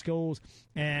 jiu-jitsu schools.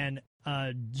 And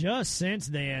just since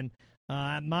then,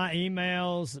 my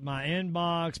emails, my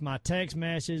inbox, my text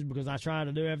messages, because I try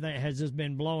to do everything, has just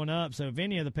been blowing up. So if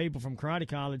any of the people from Karate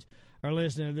College are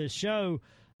listening to this show,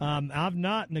 I've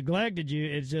not neglected you.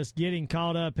 It's just getting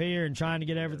caught up here and trying to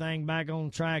get everything back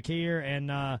on track here.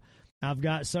 And I've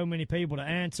got so many people to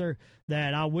answer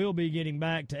that I will be getting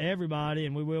back to everybody,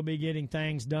 and we will be getting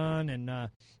things done and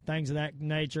things of that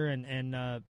nature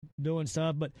and doing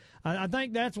stuff. But I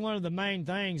think that's one of the main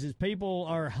things is people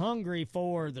are hungry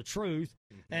for the truth,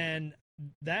 and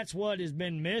that's what has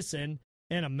been missing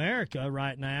in America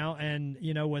right now. And,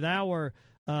 with our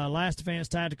Last Defense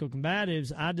Tactical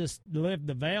Combatives, I just lift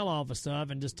the veil off of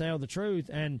stuff and just tell the truth.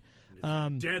 And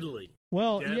deadly.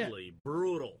 Well, deadly,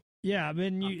 brutal. Yeah, I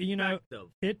mean,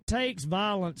 it takes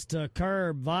violence to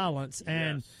curb violence,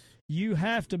 and you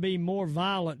have to be more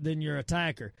violent than your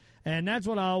attacker. And that's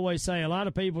what I always say. A lot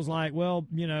of people's like, well,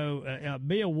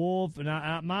 be a wolf.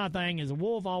 And my thing is a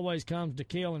wolf always comes to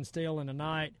kill and steal in the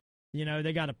night.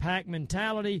 They got a pack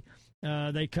mentality.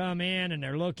 They come in and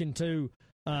they're looking to,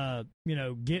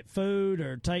 get food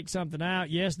or take something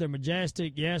out. Yes, they're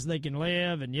majestic. Yes, they can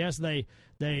live. And yes, they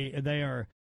are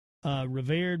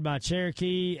revered by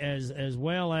Cherokee as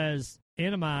well as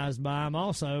enemized by them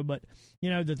also. But,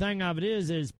 the thing of it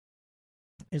is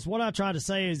what I try to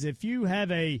say is if you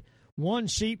have one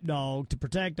sheepdog to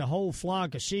protect a whole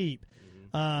flock of sheep,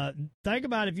 think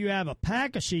about if you have a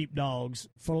pack of sheepdogs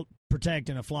for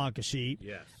protecting a flock of sheep.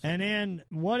 Yes. And then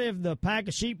what if the pack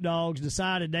of sheepdogs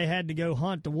decided they had to go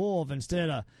hunt the wolf instead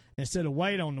of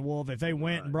wait on the wolf if they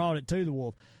went and brought it to the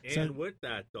wolf? And with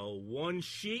that, though, one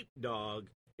sheepdog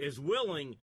is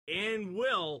willing and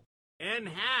will and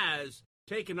has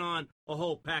taken on a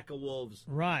whole pack of wolves.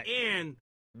 Right. And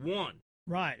won.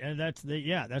 Right, and that's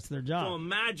their job. So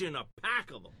imagine a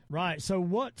pack of them. Right. So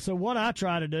what I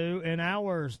try to do in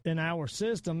our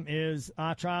system is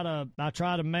I try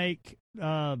to make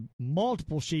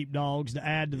multiple sheepdogs to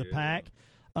add to the pack.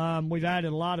 We've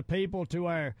added a lot of people to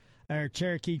our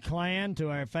Cherokee clan,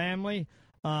 to our family,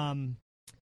 and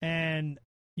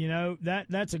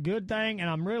that's a good thing. And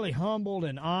I'm really humbled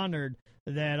and honored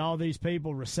that all these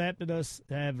people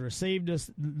have received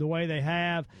us the way they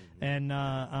have, and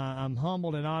I'm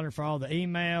humbled and honored for all the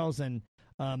emails and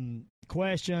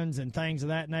questions and things of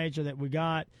that nature that we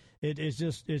got.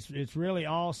 It's really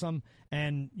awesome,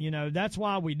 and that's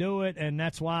why we do it, and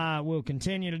that's why we'll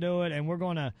continue to do it. And we're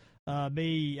going to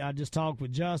I just talked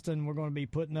with Justin. We're going to be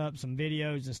putting up some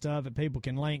videos and stuff that people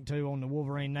can link to on the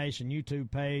Wolverine Nation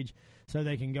YouTube page, so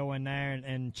they can go in there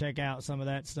and check out some of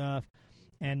that stuff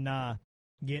and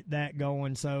get that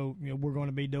going. So we're going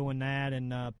to be doing that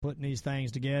and putting these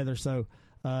things together. So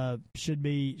should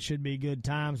be good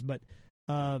times. But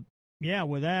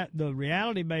with that, the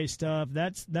reality based stuff,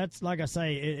 that's like I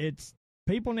say, it's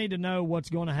people need to know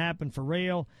what's going to happen for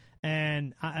real.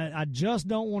 And I just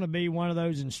don't want to be one of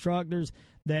those instructors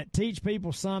that teach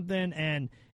people something and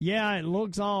it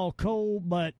looks all cool,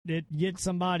 but it gets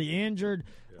somebody injured,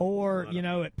 or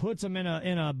it puts them in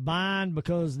a bind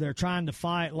because they're trying to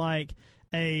fight like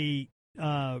a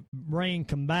ring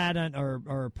combatant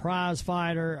or prize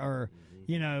fighter or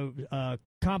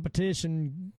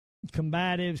competition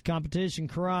combatives, competition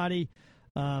karate,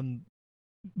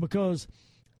 because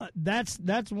that's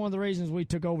one of the reasons we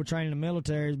took over training the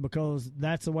military, is because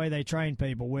that's the way they train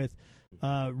people, with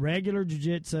regular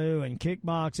jiu-jitsu and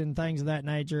kickboxing, things of that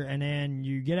nature. And then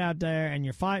you get out there and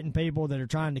you're fighting people that are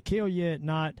trying to kill you,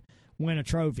 not win a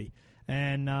trophy.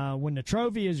 And when the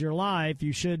trophy is your life,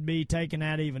 you should be taking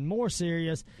that even more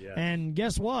serious. Yes. And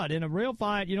guess what? In a real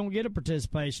fight, you don't get a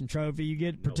participation trophy. You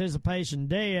get participation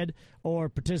dead, or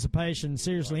participation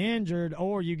seriously injured,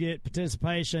 or you get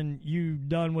participation you've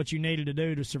done what you needed to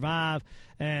do to survive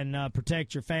and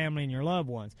protect your family and your loved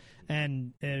ones.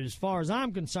 And as far as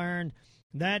I'm concerned,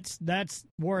 that's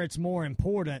where it's more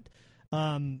important.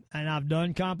 And I've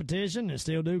done competition and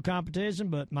still do competition,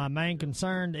 but my main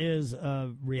concern is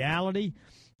reality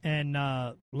and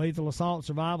lethal assault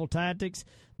survival tactics.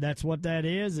 That's what that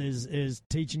is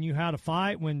teaching you how to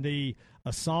fight when the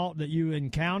assault that you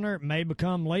encounter may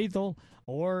become lethal,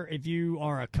 or if you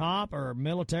are a cop or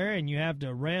military and you have to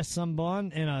arrest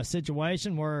someone in a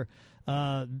situation where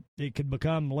it could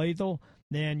become lethal,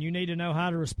 then you need to know how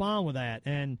to respond with that.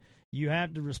 And you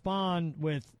have to respond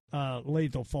with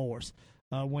lethal force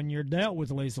when you're dealt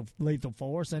with lethal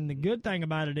force. And the good thing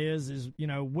about it is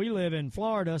we live in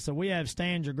Florida, so we have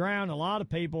stand your ground. A lot of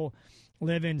people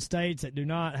live in states that do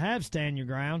not have stand your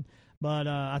ground, but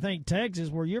I think Texas,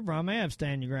 where you're from, may have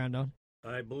stand your ground, don't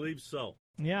I believe so.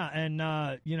 Yeah,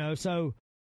 and so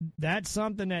that's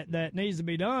something that needs to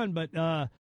be done. But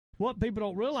what people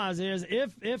don't realize is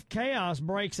if chaos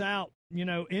breaks out,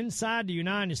 inside the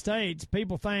United States,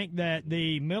 people think that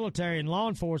the military and law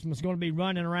enforcement is going to be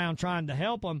running around trying to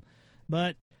help them.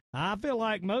 But I feel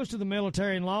like most of the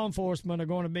military and law enforcement are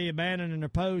going to be abandoning their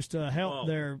post to help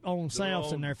their own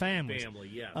selves and their families.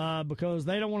 Because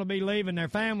they don't want to be leaving their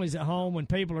families at home when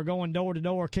people are going door to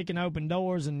door, kicking open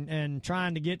doors and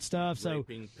trying to get stuff.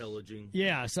 Raping, pillaging.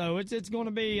 Yeah, so it's going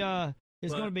to be going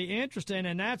to be interesting,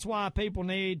 and that's why people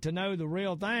need to know the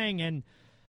real thing. And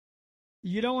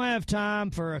you don't have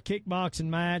time for a kickboxing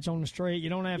match on the street.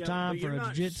 You don't have time for a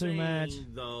jiu-jitsu match.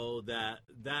 Though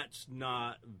that's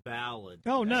not valid.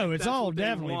 Oh no, it's all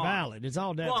definitely valid. It's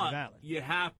all definitely valid. You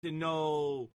have to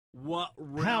know what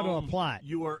realm how to apply it.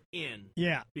 You are in.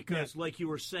 Yeah, because like you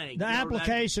were saying, the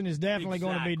application is definitely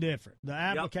going to be different. The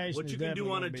application what is you can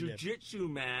do on a jiu-jitsu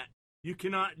mat, you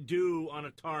cannot do on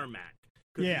a tarmac.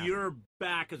 Because your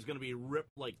back is going to be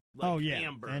ripped like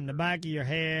hamburger. And the back of your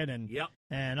head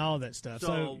and all that stuff.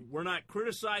 So we're not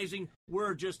criticizing,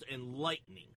 we're just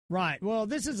enlightening. Right. Well,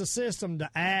 this is a system to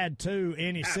add to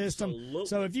any system.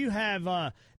 So if you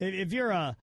have, if you're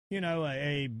a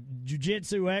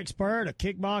jiu-jitsu expert, a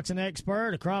kickboxing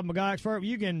expert, a Krav Maga expert,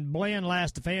 you can blend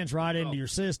Last Defense right into your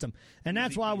system. And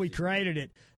that's why we created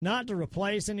it, not to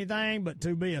replace anything, but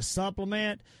to be a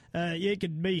supplement. It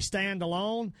could be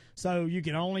standalone, so you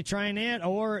can only train it,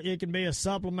 or it can be a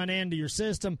supplement into your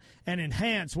system and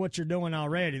enhance what you're doing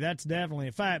already. That's definitely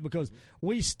a fact, because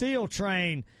we still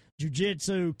train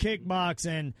jiu-jitsu,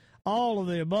 kickboxing, all of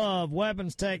the above,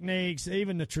 weapons techniques,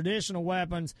 even the traditional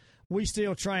weapons. We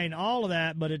still train all of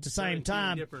that, but at the same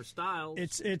time, different styles.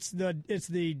 It's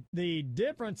the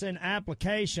difference in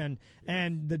application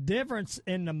and the difference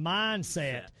in the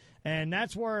mindset, and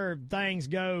that's where things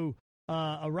go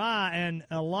awry. And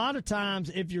a lot of times,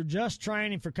 if you're just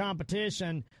training for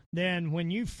competition, then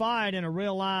when you fight in a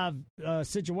real live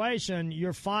situation,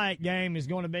 your fight game is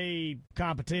going to be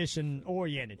competition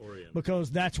oriented because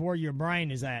that's where your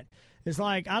brain is at. It's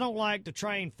like, I don't like to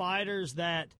train fighters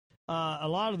that a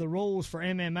lot of the rules for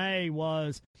MMA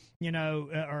was,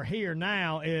 or here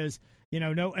now is,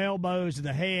 no elbows to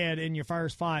the head in your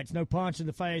first fights, no punch in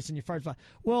the face in your first fight.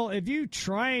 Well, if you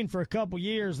train for a couple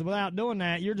years without doing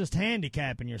that, you're just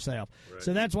handicapping yourself. Right.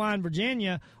 So that's why in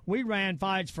Virginia, we ran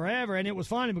fights forever. And it was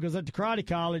funny because at the karate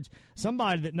college,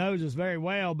 somebody that knows us very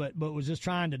well, but was just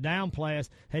trying to downplay us,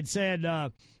 had said,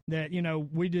 that,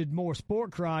 we did more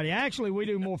sport karate. Actually, we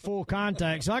do more full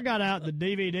contact. So I got out the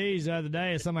DVDs the other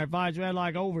day of some of our fights. We had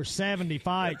like over 70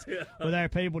 fights with our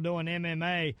people doing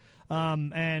MMA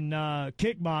and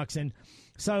kickboxing.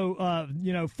 So,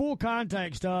 full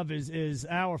contact stuff is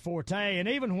our forte. And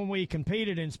even when we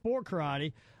competed in sport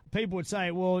karate, people would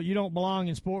say, well, you don't belong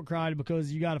in sport karate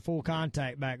because you got a full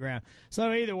contact background.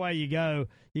 So either way you go,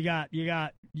 you got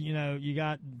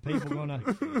people gonna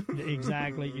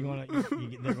exactly.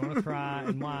 They're gonna cry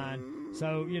and whine.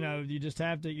 So you just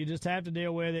have to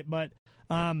deal with it. But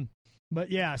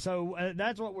yeah. So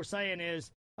that's what we're saying is.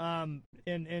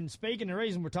 And speaking, the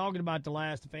reason we're talking about the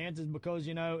Last Defense is because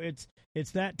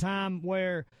it's that time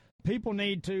where people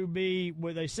need to be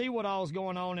where they see what all's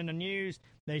going on in the news.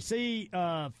 They see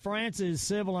France's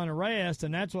civil unrest,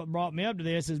 and that's what brought me up to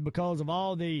this, is because of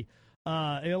all the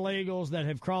illegals that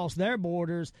have crossed their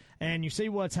borders, and you see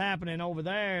what's happening over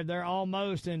there. They're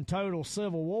almost in total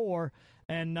civil war,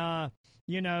 and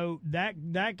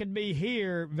that could be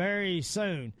here very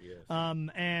soon. Yes.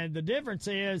 And the difference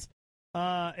is,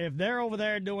 if they're over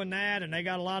there doing that and they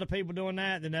got a lot of people doing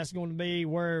that, then that's going to be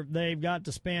where they've got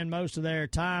to spend most of their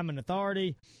time and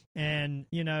authority. And,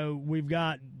 we've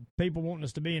got people wanting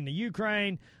us to be in the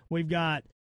Ukraine. We've got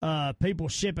people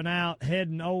shipping out,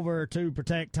 heading over to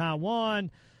protect Taiwan.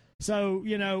 So,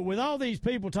 with all these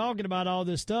people talking about all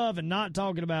this stuff and not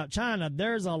talking about China,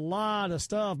 there's a lot of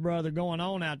stuff, brother, going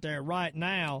on out there right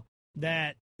now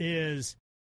that is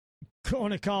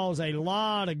going to cause a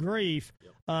lot of grief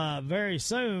very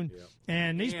soon,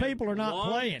 and these people are not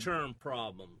playing. Long-term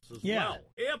problems as well,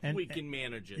 if we can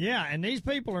manage it. Yeah, and these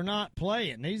people are not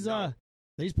playing. These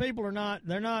people are not.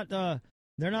 They're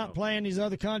They're not playing. These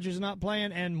other countries are not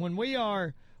playing. And when we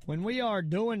are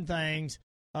doing things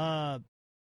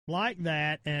like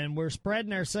that, and we're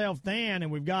spreading ourselves thin,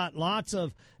 and we've got lots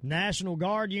of National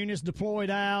Guard units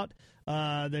deployed out.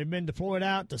 They've been deployed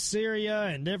out to Syria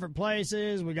and different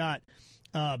places. We got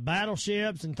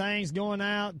battleships and things going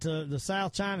out to the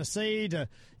South China Sea to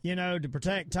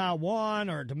protect Taiwan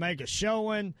or to make a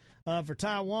showing for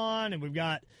Taiwan. And we've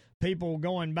got people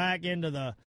going back into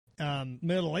the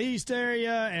Middle East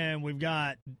area, and we've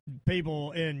got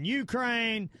people in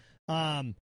Ukraine.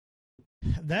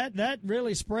 That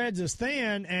really spreads us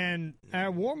thin, and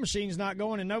our war machine's not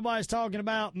going, and nobody's talking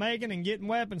about making and getting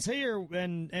weapons here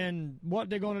and what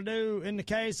they're going to do in the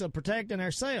case of protecting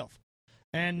ourselves.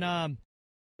 And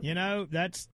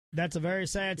that's a very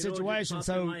sad situation. What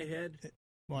So, in my head,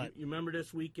 what you remember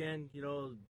this weekend?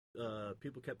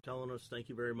 People kept telling us thank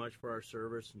you very much for our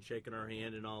service and shaking our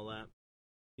hand and all that.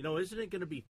 Isn't it going to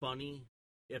be funny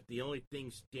if the only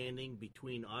thing standing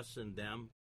between us and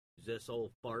them is this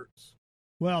old farts?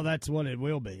 Well, that's what it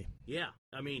will be. Yeah,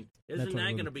 I mean, isn't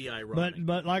that going to be ironic?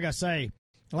 But like I say,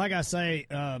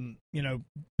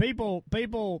 people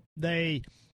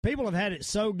have had it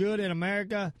so good in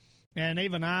America, and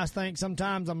even I think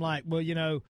sometimes I'm like, well,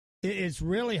 it's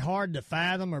really hard to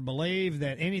fathom or believe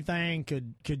that anything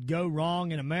could go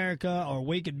wrong in America, or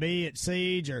we could be at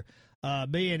siege or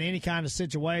be in any kind of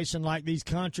situation like these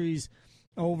countries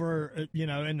over,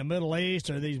 in the Middle East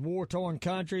or these war-torn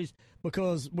countries,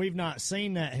 because we've not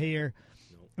seen that here.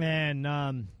 Nope.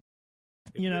 And,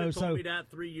 if you had told me that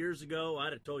 3 years ago,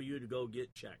 I'd have told you to go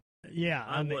get checked. Yeah.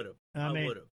 I would have. I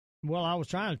would have. Well, I was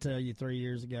trying to tell you 3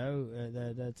 years ago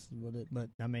that's what it. But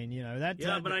I mean, that's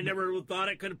but I never thought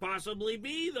it could possibly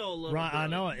be though. Right, I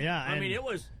know it. Yeah, I mean, it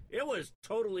was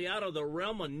totally out of the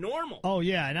realm of normal. Oh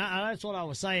yeah, and that's what I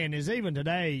was saying. Is even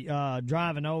today,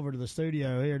 driving over to the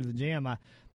studio here to the gym,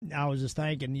 I was just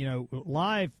thinking,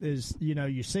 life is,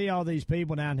 you see all these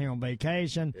people down here on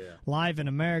vacation. Yeah. Life in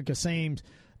America seems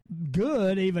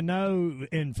good, even though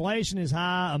inflation is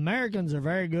high. Americans are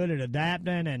very good at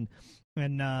adapting and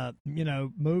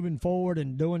moving forward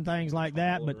and doing things like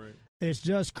that. But it's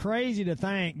just crazy to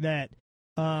think that,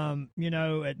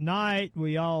 at night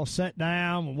we all sit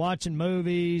down, watching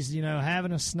movies,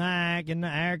 having a snack in the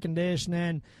air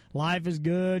conditioning. Life is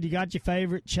good. You got your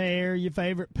favorite chair, your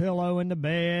favorite pillow in the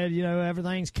bed.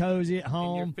 Everything's cozy at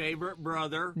home. And your favorite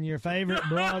brother.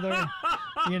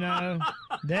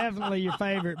 Definitely your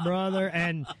favorite brother.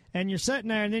 And you're sitting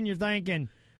there, and then you're thinking,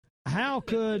 how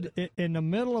could in the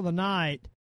middle of the night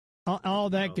all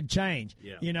that could change?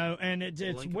 Yeah. And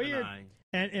it's weird.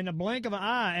 And in the blink of an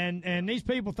eye, and these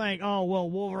people think, oh, well,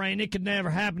 Wolverine, it could never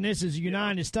happen. This is the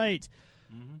United States.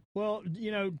 Mm-hmm. Well,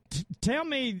 tell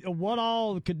me what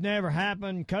all could never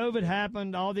happen. COVID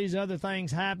happened. All these other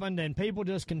things happened, and people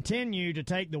just continue to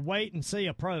take the wait-and-see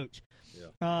approach. Yeah.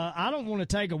 I don't want to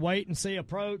take a wait-and-see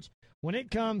approach. When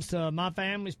it comes to my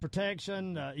family's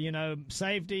protection,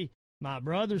 safety, my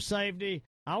brother's safety,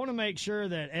 I want to make sure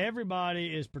that everybody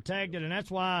is protected, and that's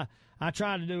why I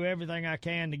try to do everything I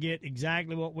can to get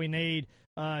exactly what we need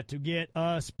to get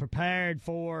us prepared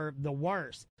for the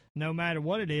worst, no matter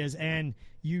what it is. And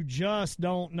you just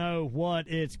don't know what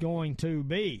it's going to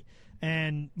be.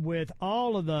 And with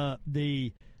all of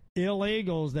the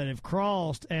illegals that have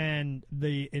crossed and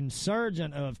the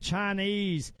insurgent of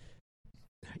Chinese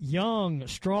young,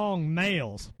 strong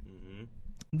males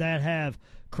that have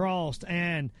crossed,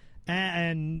 and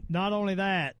not only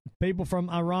that, people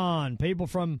from Iran, people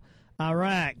from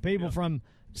Iraq, people from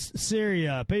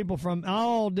Syria, people from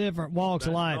all different walks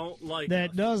of life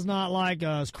that does not like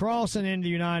us, crossing into the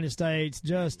United States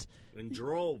just in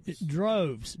droves.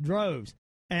 Droves.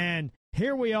 And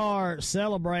here we are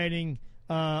celebrating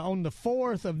on the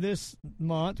 4th of this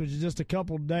month, which is just a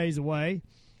couple of days away.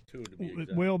 2 to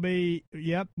be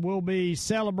exact. We'll be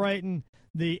celebrating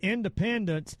the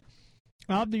independence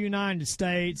of the United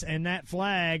States and that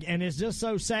flag, and it's just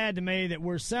so sad to me that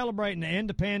we're celebrating the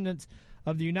independence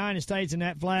of the United States and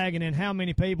that flag, and then how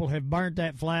many people have burnt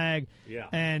that flag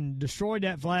and destroyed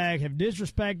that flag, have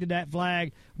disrespected that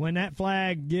flag, when that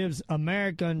flag gives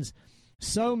Americans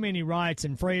so many rights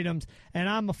and freedoms. And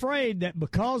I'm afraid that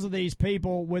because of these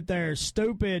people with their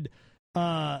stupid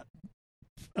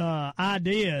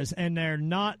ideas and their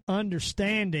not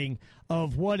understanding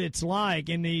of what it's like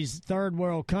in these third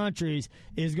world countries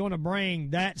is going to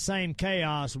bring that same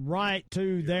chaos right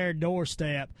to their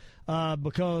doorstep,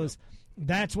 because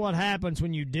that's what happens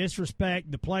when you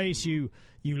disrespect the place you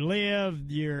live,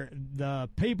 the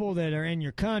people that are in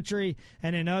your country,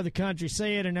 and then other countries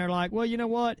see it and they're like, well, you know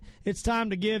what? It's time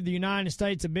to give the United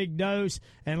States a big dose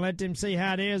and let them see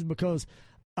how it is, because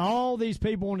all these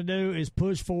people want to do is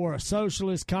push for a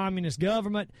socialist, communist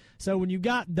government. So when you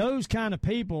got those kind of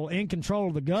people in control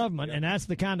of the government, and that's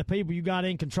the kind of people you got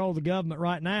in control of the government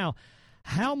right now,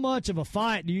 how much of a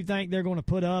fight do you think they're going to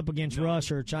put up against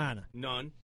Russia or China?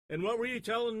 None. And what were you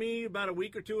telling me about a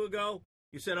week or two ago?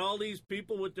 You said all these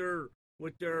people with their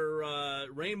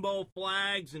rainbow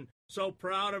flags and so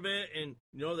proud of it, and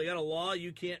they got a law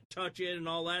you can't touch it and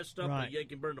all that stuff, right. But you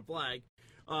can burn the flag.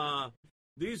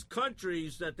 These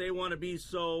countries that they want to be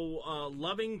so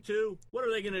loving to, what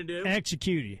are they going to do?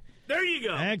 Execute you. There you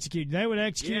go. Execute. They would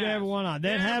execute every one of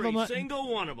them. Every single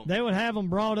one of them. They would have them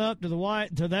brought up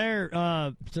to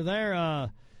their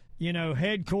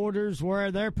headquarters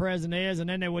where their president is, and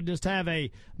then they would just have a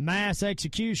mass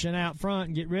execution out front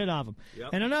and get rid of them. Yep.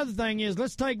 And another thing is,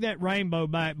 let's take that rainbow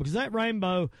back, because that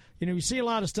rainbow, you see a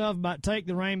lot of stuff about take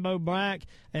the rainbow back,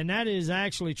 and that is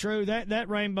actually true. That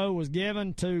rainbow was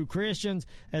given to Christians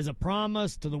as a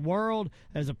promise to the world,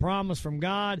 as a promise from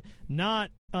God, not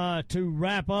to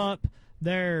wrap up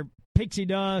their pixie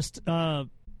dust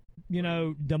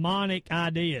demonic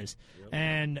ideas.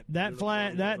 And that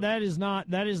flag, that is not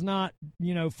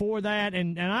for that.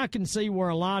 And I can see where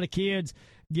a lot of kids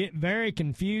get very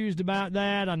confused about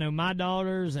that. I know my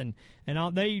daughters and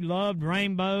all, they loved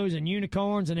rainbows and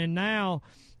unicorns, and then now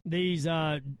these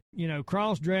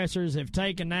cross dressers have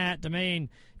taken that to mean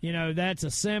that's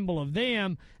a symbol of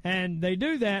them, and they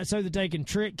do that so that they can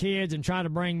trick kids and try to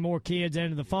bring more kids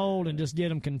into the fold and just get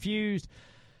them confused.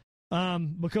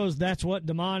 Because that's what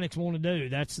demonics want to do.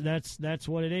 That's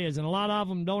what it is. And a lot of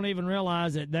them don't even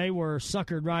realize that they were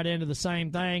suckered right into the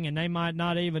same thing, and that might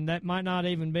not even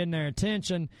been their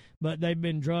intention, but they've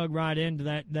been drugged right into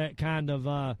that kind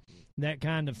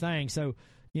of thing. So,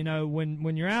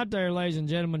 when you're out there, ladies and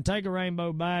gentlemen, take a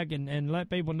rainbow back and let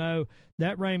people know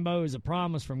that rainbow is a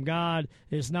promise from God.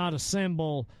 It's not a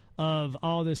symbol of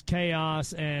all this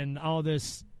chaos and all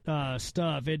this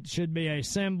stuff. It should be a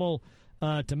symbol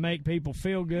to make people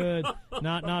feel good,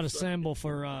 not a symbol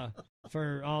for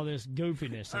all this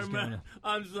goofiness.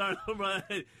 I'm sorry, but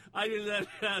I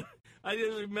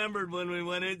just remembered when we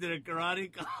went into the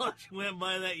karate college, went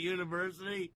by that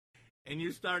university, and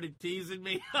you started teasing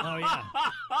me. Oh yeah,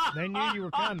 they knew you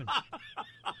were coming.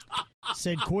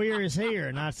 Said queer is here,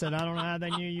 and I said I don't know how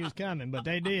they knew you was coming, but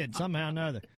they did somehow or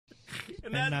another.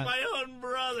 And that's my own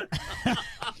brother.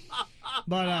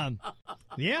 But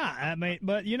yeah, I mean,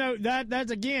 but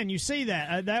that's again, you see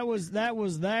that was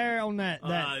there on that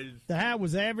the hat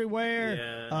was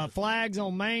everywhere. Yeah. Flags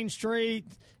on Main Street,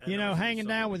 hanging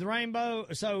down with rainbow.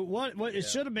 So what it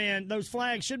should have been, those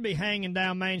flags should be hanging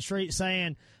down Main Street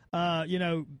saying,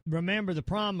 remember the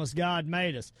promise God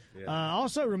made us. Yeah.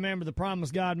 Also remember the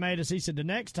promise God made us. He said the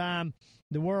next time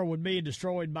the world would be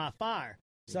destroyed by fire.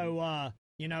 So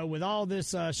with all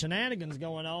this shenanigans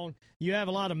going on, you have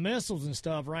a lot of missiles and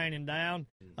stuff raining down.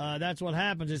 That's what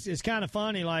happens. It's kind of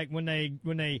funny, like when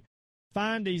they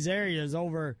find these areas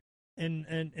over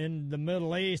in the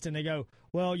Middle East, and they go,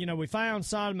 well, we found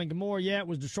Sodom and Gomorrah. Yeah, it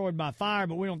was destroyed by fire,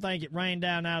 but we don't think it rained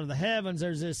down out of the heavens.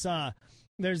 There's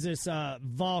this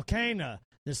volcano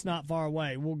that's not far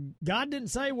away. Well, God didn't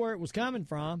say where it was coming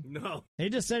from. No, He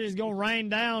just said it's going to rain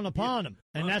down upon them,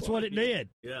 and that's what it did.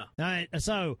 Yeah. All right,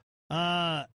 so.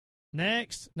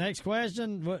 Next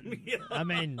question. What? I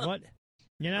mean, what?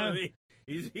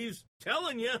 He's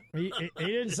telling you. He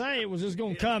didn't say it was just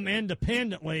going to come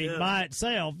independently by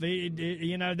itself.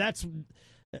 That's,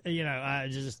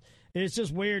 it's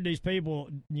just weird, these people,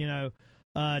 doing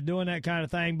that kind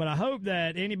of thing. But I hope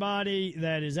that anybody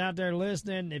that is out there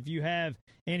listening, if you have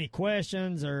any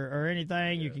questions or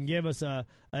anything, you can give us a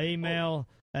email.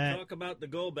 Talk about the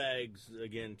go bags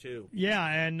again too. Yeah,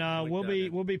 and we'll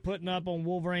be putting up on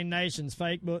Wolverine Nation's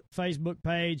Facebook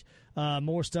page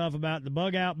more stuff about the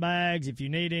bug out bags. If you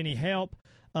need any help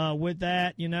with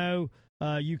that, you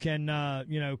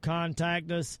can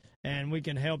contact us, and we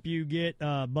can help you get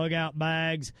bug out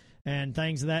bags and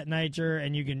things of that nature.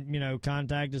 And you can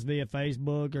contact us via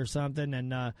Facebook or something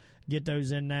and get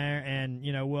those in there, and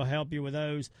we'll help you with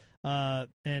those.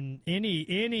 And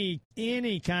any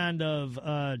kind of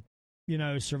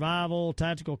survival,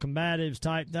 tactical combatives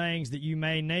type things that you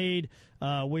may need,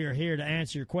 we are here to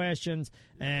answer your questions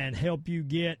and help you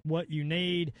get what you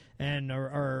need, and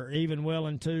are even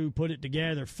willing to put it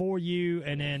together for you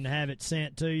and then have it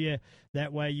sent to you.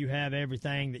 That way you have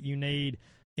everything that you need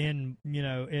in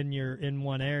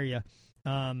one area.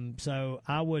 So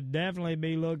I would definitely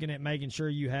be looking at making sure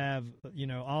you have,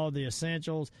 all the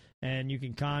essentials, and you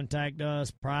can contact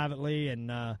us privately,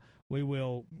 and we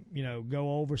will,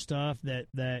 go over stuff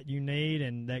that you need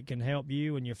and that can help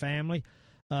you and your family.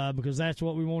 because that's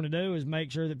what we want to do is make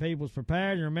sure that people's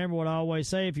prepared. And remember what I always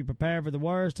say, if you prepare for the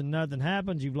worst and nothing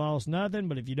happens, you've lost nothing.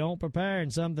 But if you don't prepare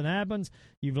and something happens,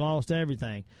 you've lost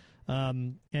everything.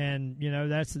 And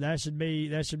that should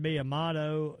be a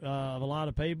motto of a lot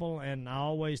of people. And I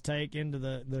always take into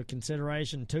the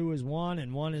consideration 2 is 1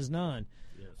 and 1 is none.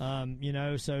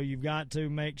 Yes. So you've got to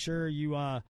make sure you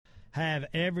have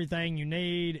everything you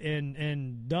need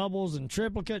in doubles and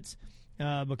triplicates.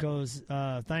 Because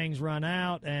things run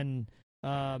out, and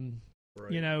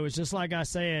it's just like I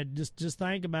said. Just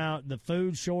think about the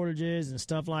food shortages and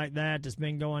stuff like that's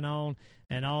been going on,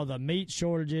 and all the meat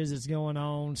shortages that's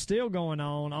still going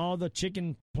on. All the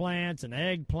chicken plants and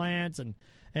egg plants and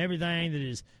everything that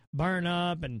is burning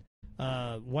up, and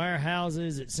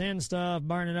warehouses that send stuff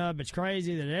burning up. It's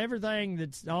crazy that everything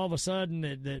that's all of a sudden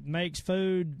that makes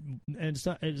food and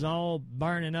stuff is all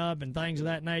burning up and things of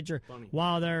that nature. Funny.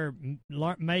 While they're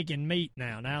making meat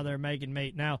now. Now they're making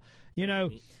meat. Now,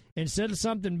 instead of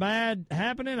something bad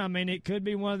happening, I mean, it could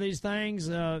be one of these things,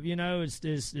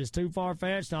 it's too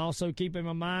far-fetched to also keep in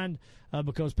my mind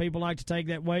because people like to take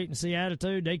that wait-and-see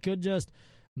attitude. They could just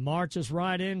march us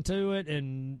right into it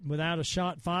and without a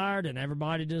shot fired, and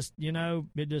everybody just, a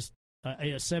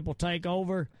simple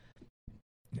takeover,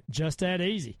 just that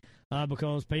easy.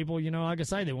 Because people, like I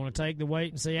say, they want to take the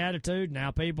wait-and-see attitude.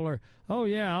 Now people are, oh,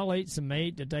 yeah, I'll eat some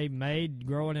meat that they've made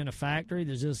growing in a factory.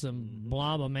 There's just some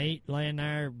blob of meat laying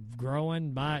there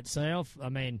growing by itself. I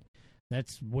mean,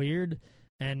 that's weird.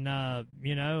 And,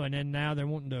 and then now they're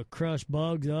wanting to crush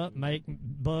bugs up, make,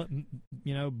 bug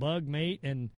meat,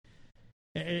 and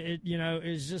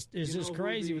it's just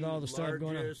crazy with all the stuff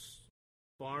going on. Largest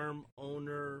farm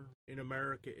owner in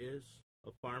America is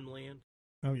of farmland?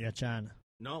 Oh, yeah, China.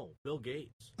 No, Bill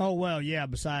Gates. Oh, well, yeah,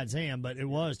 besides him, but it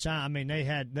was China. I mean, they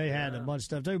had a bunch of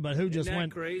stuff too, but who just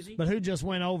went crazy? But who just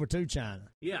went over to China?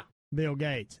 Yeah. Bill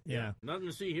Gates. Yeah. Nothing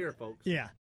to see here, folks. Yeah.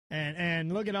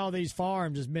 And look at all these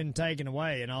farms that's been taken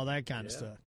away and all that kind of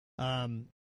stuff.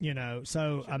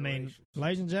 So I mean,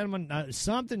 ladies and gentlemen,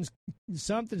 something's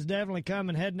definitely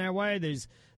coming, heading our way. There's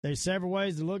several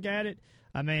ways to look at it.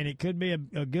 I mean, it could be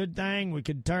a good thing. We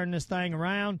could turn this thing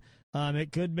around.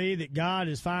 It could be that God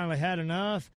has finally had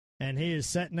enough, and He is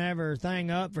setting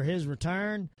everything up for His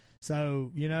return.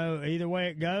 So either way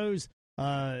it goes,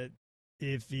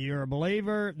 if you're a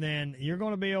believer, then you're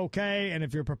going to be okay, and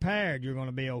if you're prepared, you're going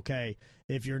to be okay.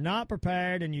 If you're not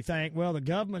prepared and you think, well, the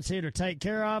government's here to take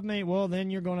care of me, well, then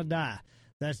you're going to die.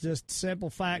 That's just the simple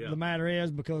fact of the matter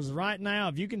is, because right now,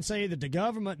 if you can see that the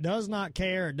government does not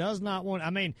care, or does not want,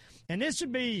 I mean, and this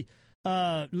should be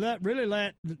let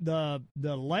the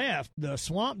left, the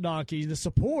swamp donkeys, the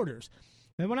supporters.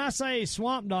 And when I say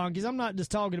swamp donkeys, I'm not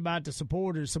just talking about the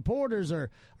supporters. Supporters are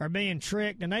being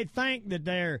tricked, and they think that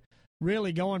they're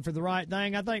really going for the right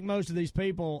thing. I think most of these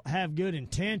people have good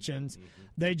intentions.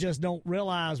 They just don't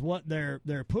realize what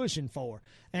they're pushing for.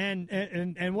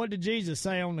 And what did Jesus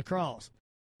say on the cross?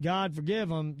 God forgive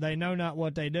them, they know not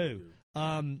what they do.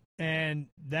 And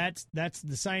that's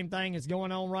the same thing that's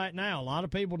going on right now. A lot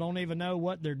of people don't even know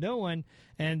what they're doing,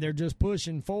 and they're just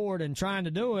pushing forward and trying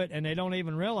to do it, and they don't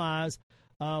even realize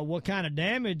what kind of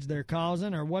damage they're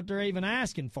causing or what they're even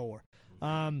asking for.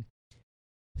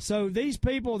 So these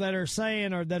people that are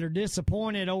saying or that are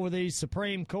disappointed over these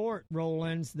Supreme Court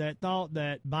rulings that thought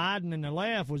that Biden and the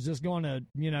left was just going to,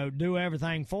 do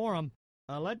everything for them,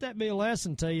 let that be a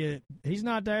lesson to you. He's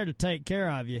not there to take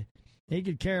care of you. He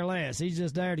could care less. He's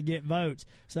just there to get votes.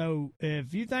 So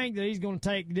if you think that he's going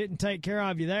to didn't take care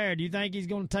of you there, do you think he's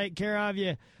going to take care of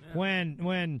you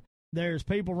when there's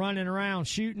people running around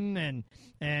shooting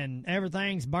and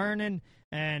everything's burning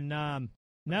and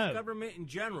no. Government in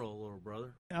general, little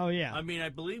brother. Oh, yeah. I mean, I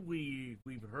believe we've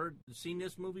seen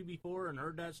this movie before and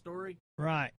heard that story.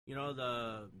 Right.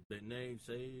 Didn't they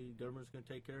say government's going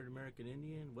to take care of the American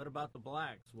Indian? What about the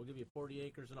blacks? We'll give you 40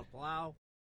 acres and a plow.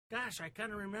 Gosh, I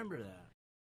kind of remember that.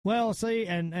 Well, see,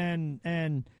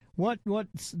 and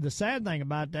what's the sad thing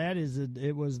about that is that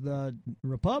it was the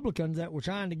Republicans that were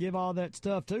trying to give all that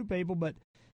stuff to people, but,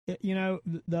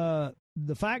 the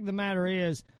fact of the matter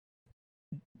is,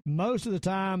 most of the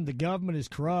time, the government is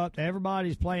corrupt.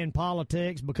 Everybody's playing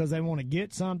politics because they want to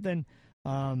get something,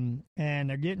 and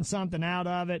they're getting something out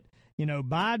of it.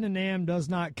 Biden and them does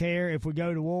not care if we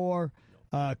go to war.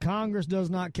 Congress does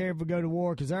not care if we go to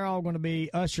war because they're all going to be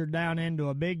ushered down into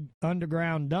a big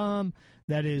underground dome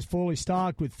that is fully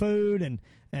stocked with food and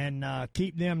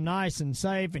keep them nice and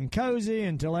safe and cozy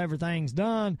until everything's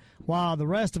done, while the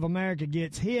rest of America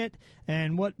gets hit.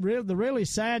 And the really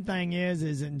sad thing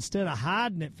is instead of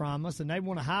hiding it from us, and they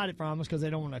want to hide it from us because they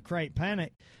don't want to create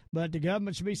panic, but the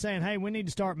government should be saying, hey, we need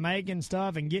to start making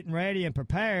stuff and getting ready and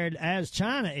prepared, as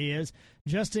China is,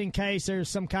 just in case there's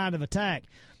some kind of attack.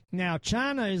 Now,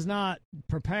 China is not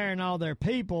preparing all their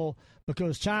people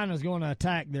because China's going to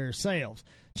attack themselves.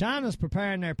 China's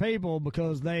preparing their people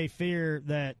because they fear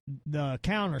that the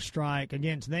counter-strike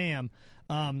against them.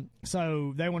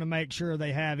 So they want to make sure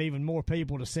they have even more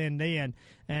people to send in.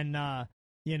 And,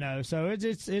 so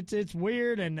it's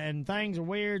weird and things are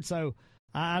weird. So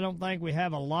I don't think we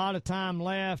have a lot of time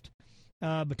left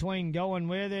between going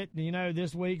with it.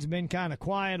 This week's been kind of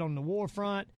quiet on the war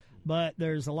front. But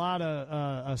there's a lot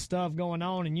of stuff going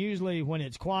on, and usually when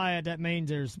it's quiet, that means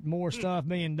there's more stuff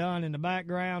being done in the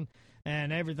background,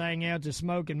 and everything else is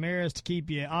smoke and mirrors to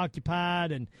keep you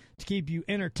occupied and to keep you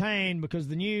entertained, because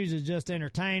the news is just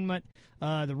entertainment.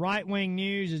 The right-wing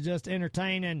news is just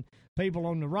entertaining people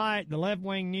on the right. The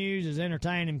left-wing news is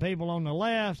entertaining people on the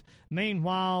left.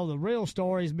 Meanwhile, the real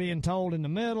story is being told in the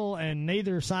middle, and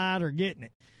neither side are getting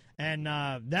it. And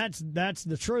that's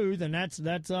the truth, and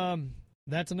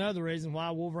that's another reason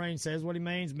why Wolverine says what he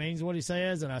means what he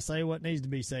says, and I say what needs to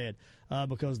be said,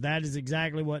 because that is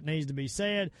exactly what needs to be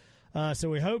said. So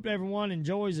we hope everyone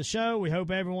enjoys the show. We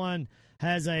hope everyone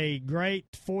has a great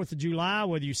 4th of July,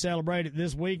 whether you celebrate it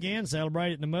this weekend,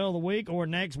 celebrate it in the middle of the week, or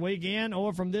next weekend,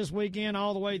 or from this weekend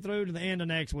all the way through to the end of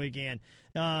next weekend.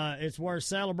 It's worth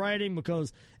celebrating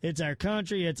because it's our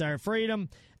country, it's our freedom,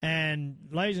 and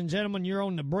ladies and gentlemen, you're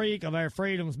on the brink of our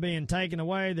freedoms being taken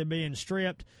away. They're being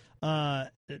stripped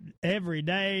every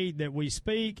day that we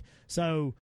speak.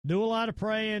 So do a lot of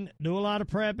praying, do a lot of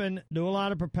prepping, do a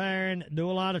lot of preparing,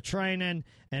 do a lot of training,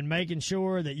 and making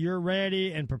sure that you're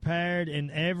ready and prepared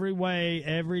in every way,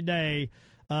 every day,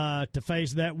 to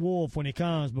face that wolf when he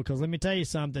comes. Because let me tell you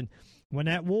something, when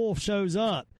that wolf shows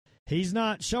up, he's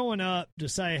not showing up to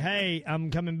say, hey,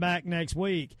 I'm coming back next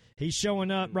week. He's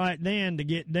showing up right then to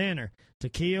get dinner, to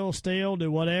kill, steal,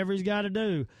 do whatever he's got to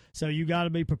do. So you got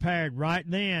to be prepared right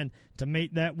then to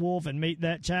meet that wolf and meet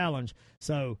that challenge.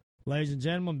 So, ladies and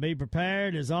gentlemen, be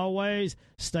prepared as always.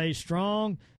 Stay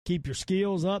strong. Keep your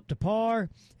skills up to par.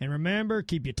 And remember,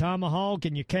 keep your tomahawk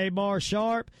and your K-bar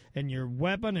sharp and your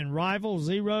weapon and rifle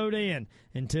zeroed in.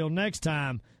 Until next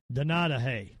time,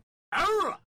 Donatahe.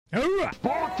 Arrgh! Hoorah!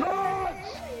 Spartans!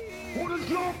 What is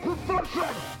your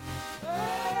profession?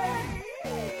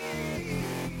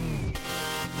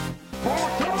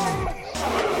 Spartans!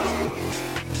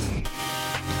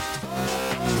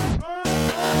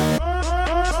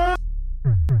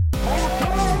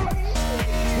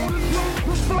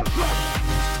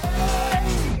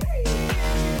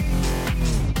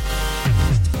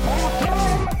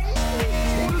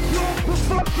 What is your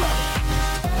profession?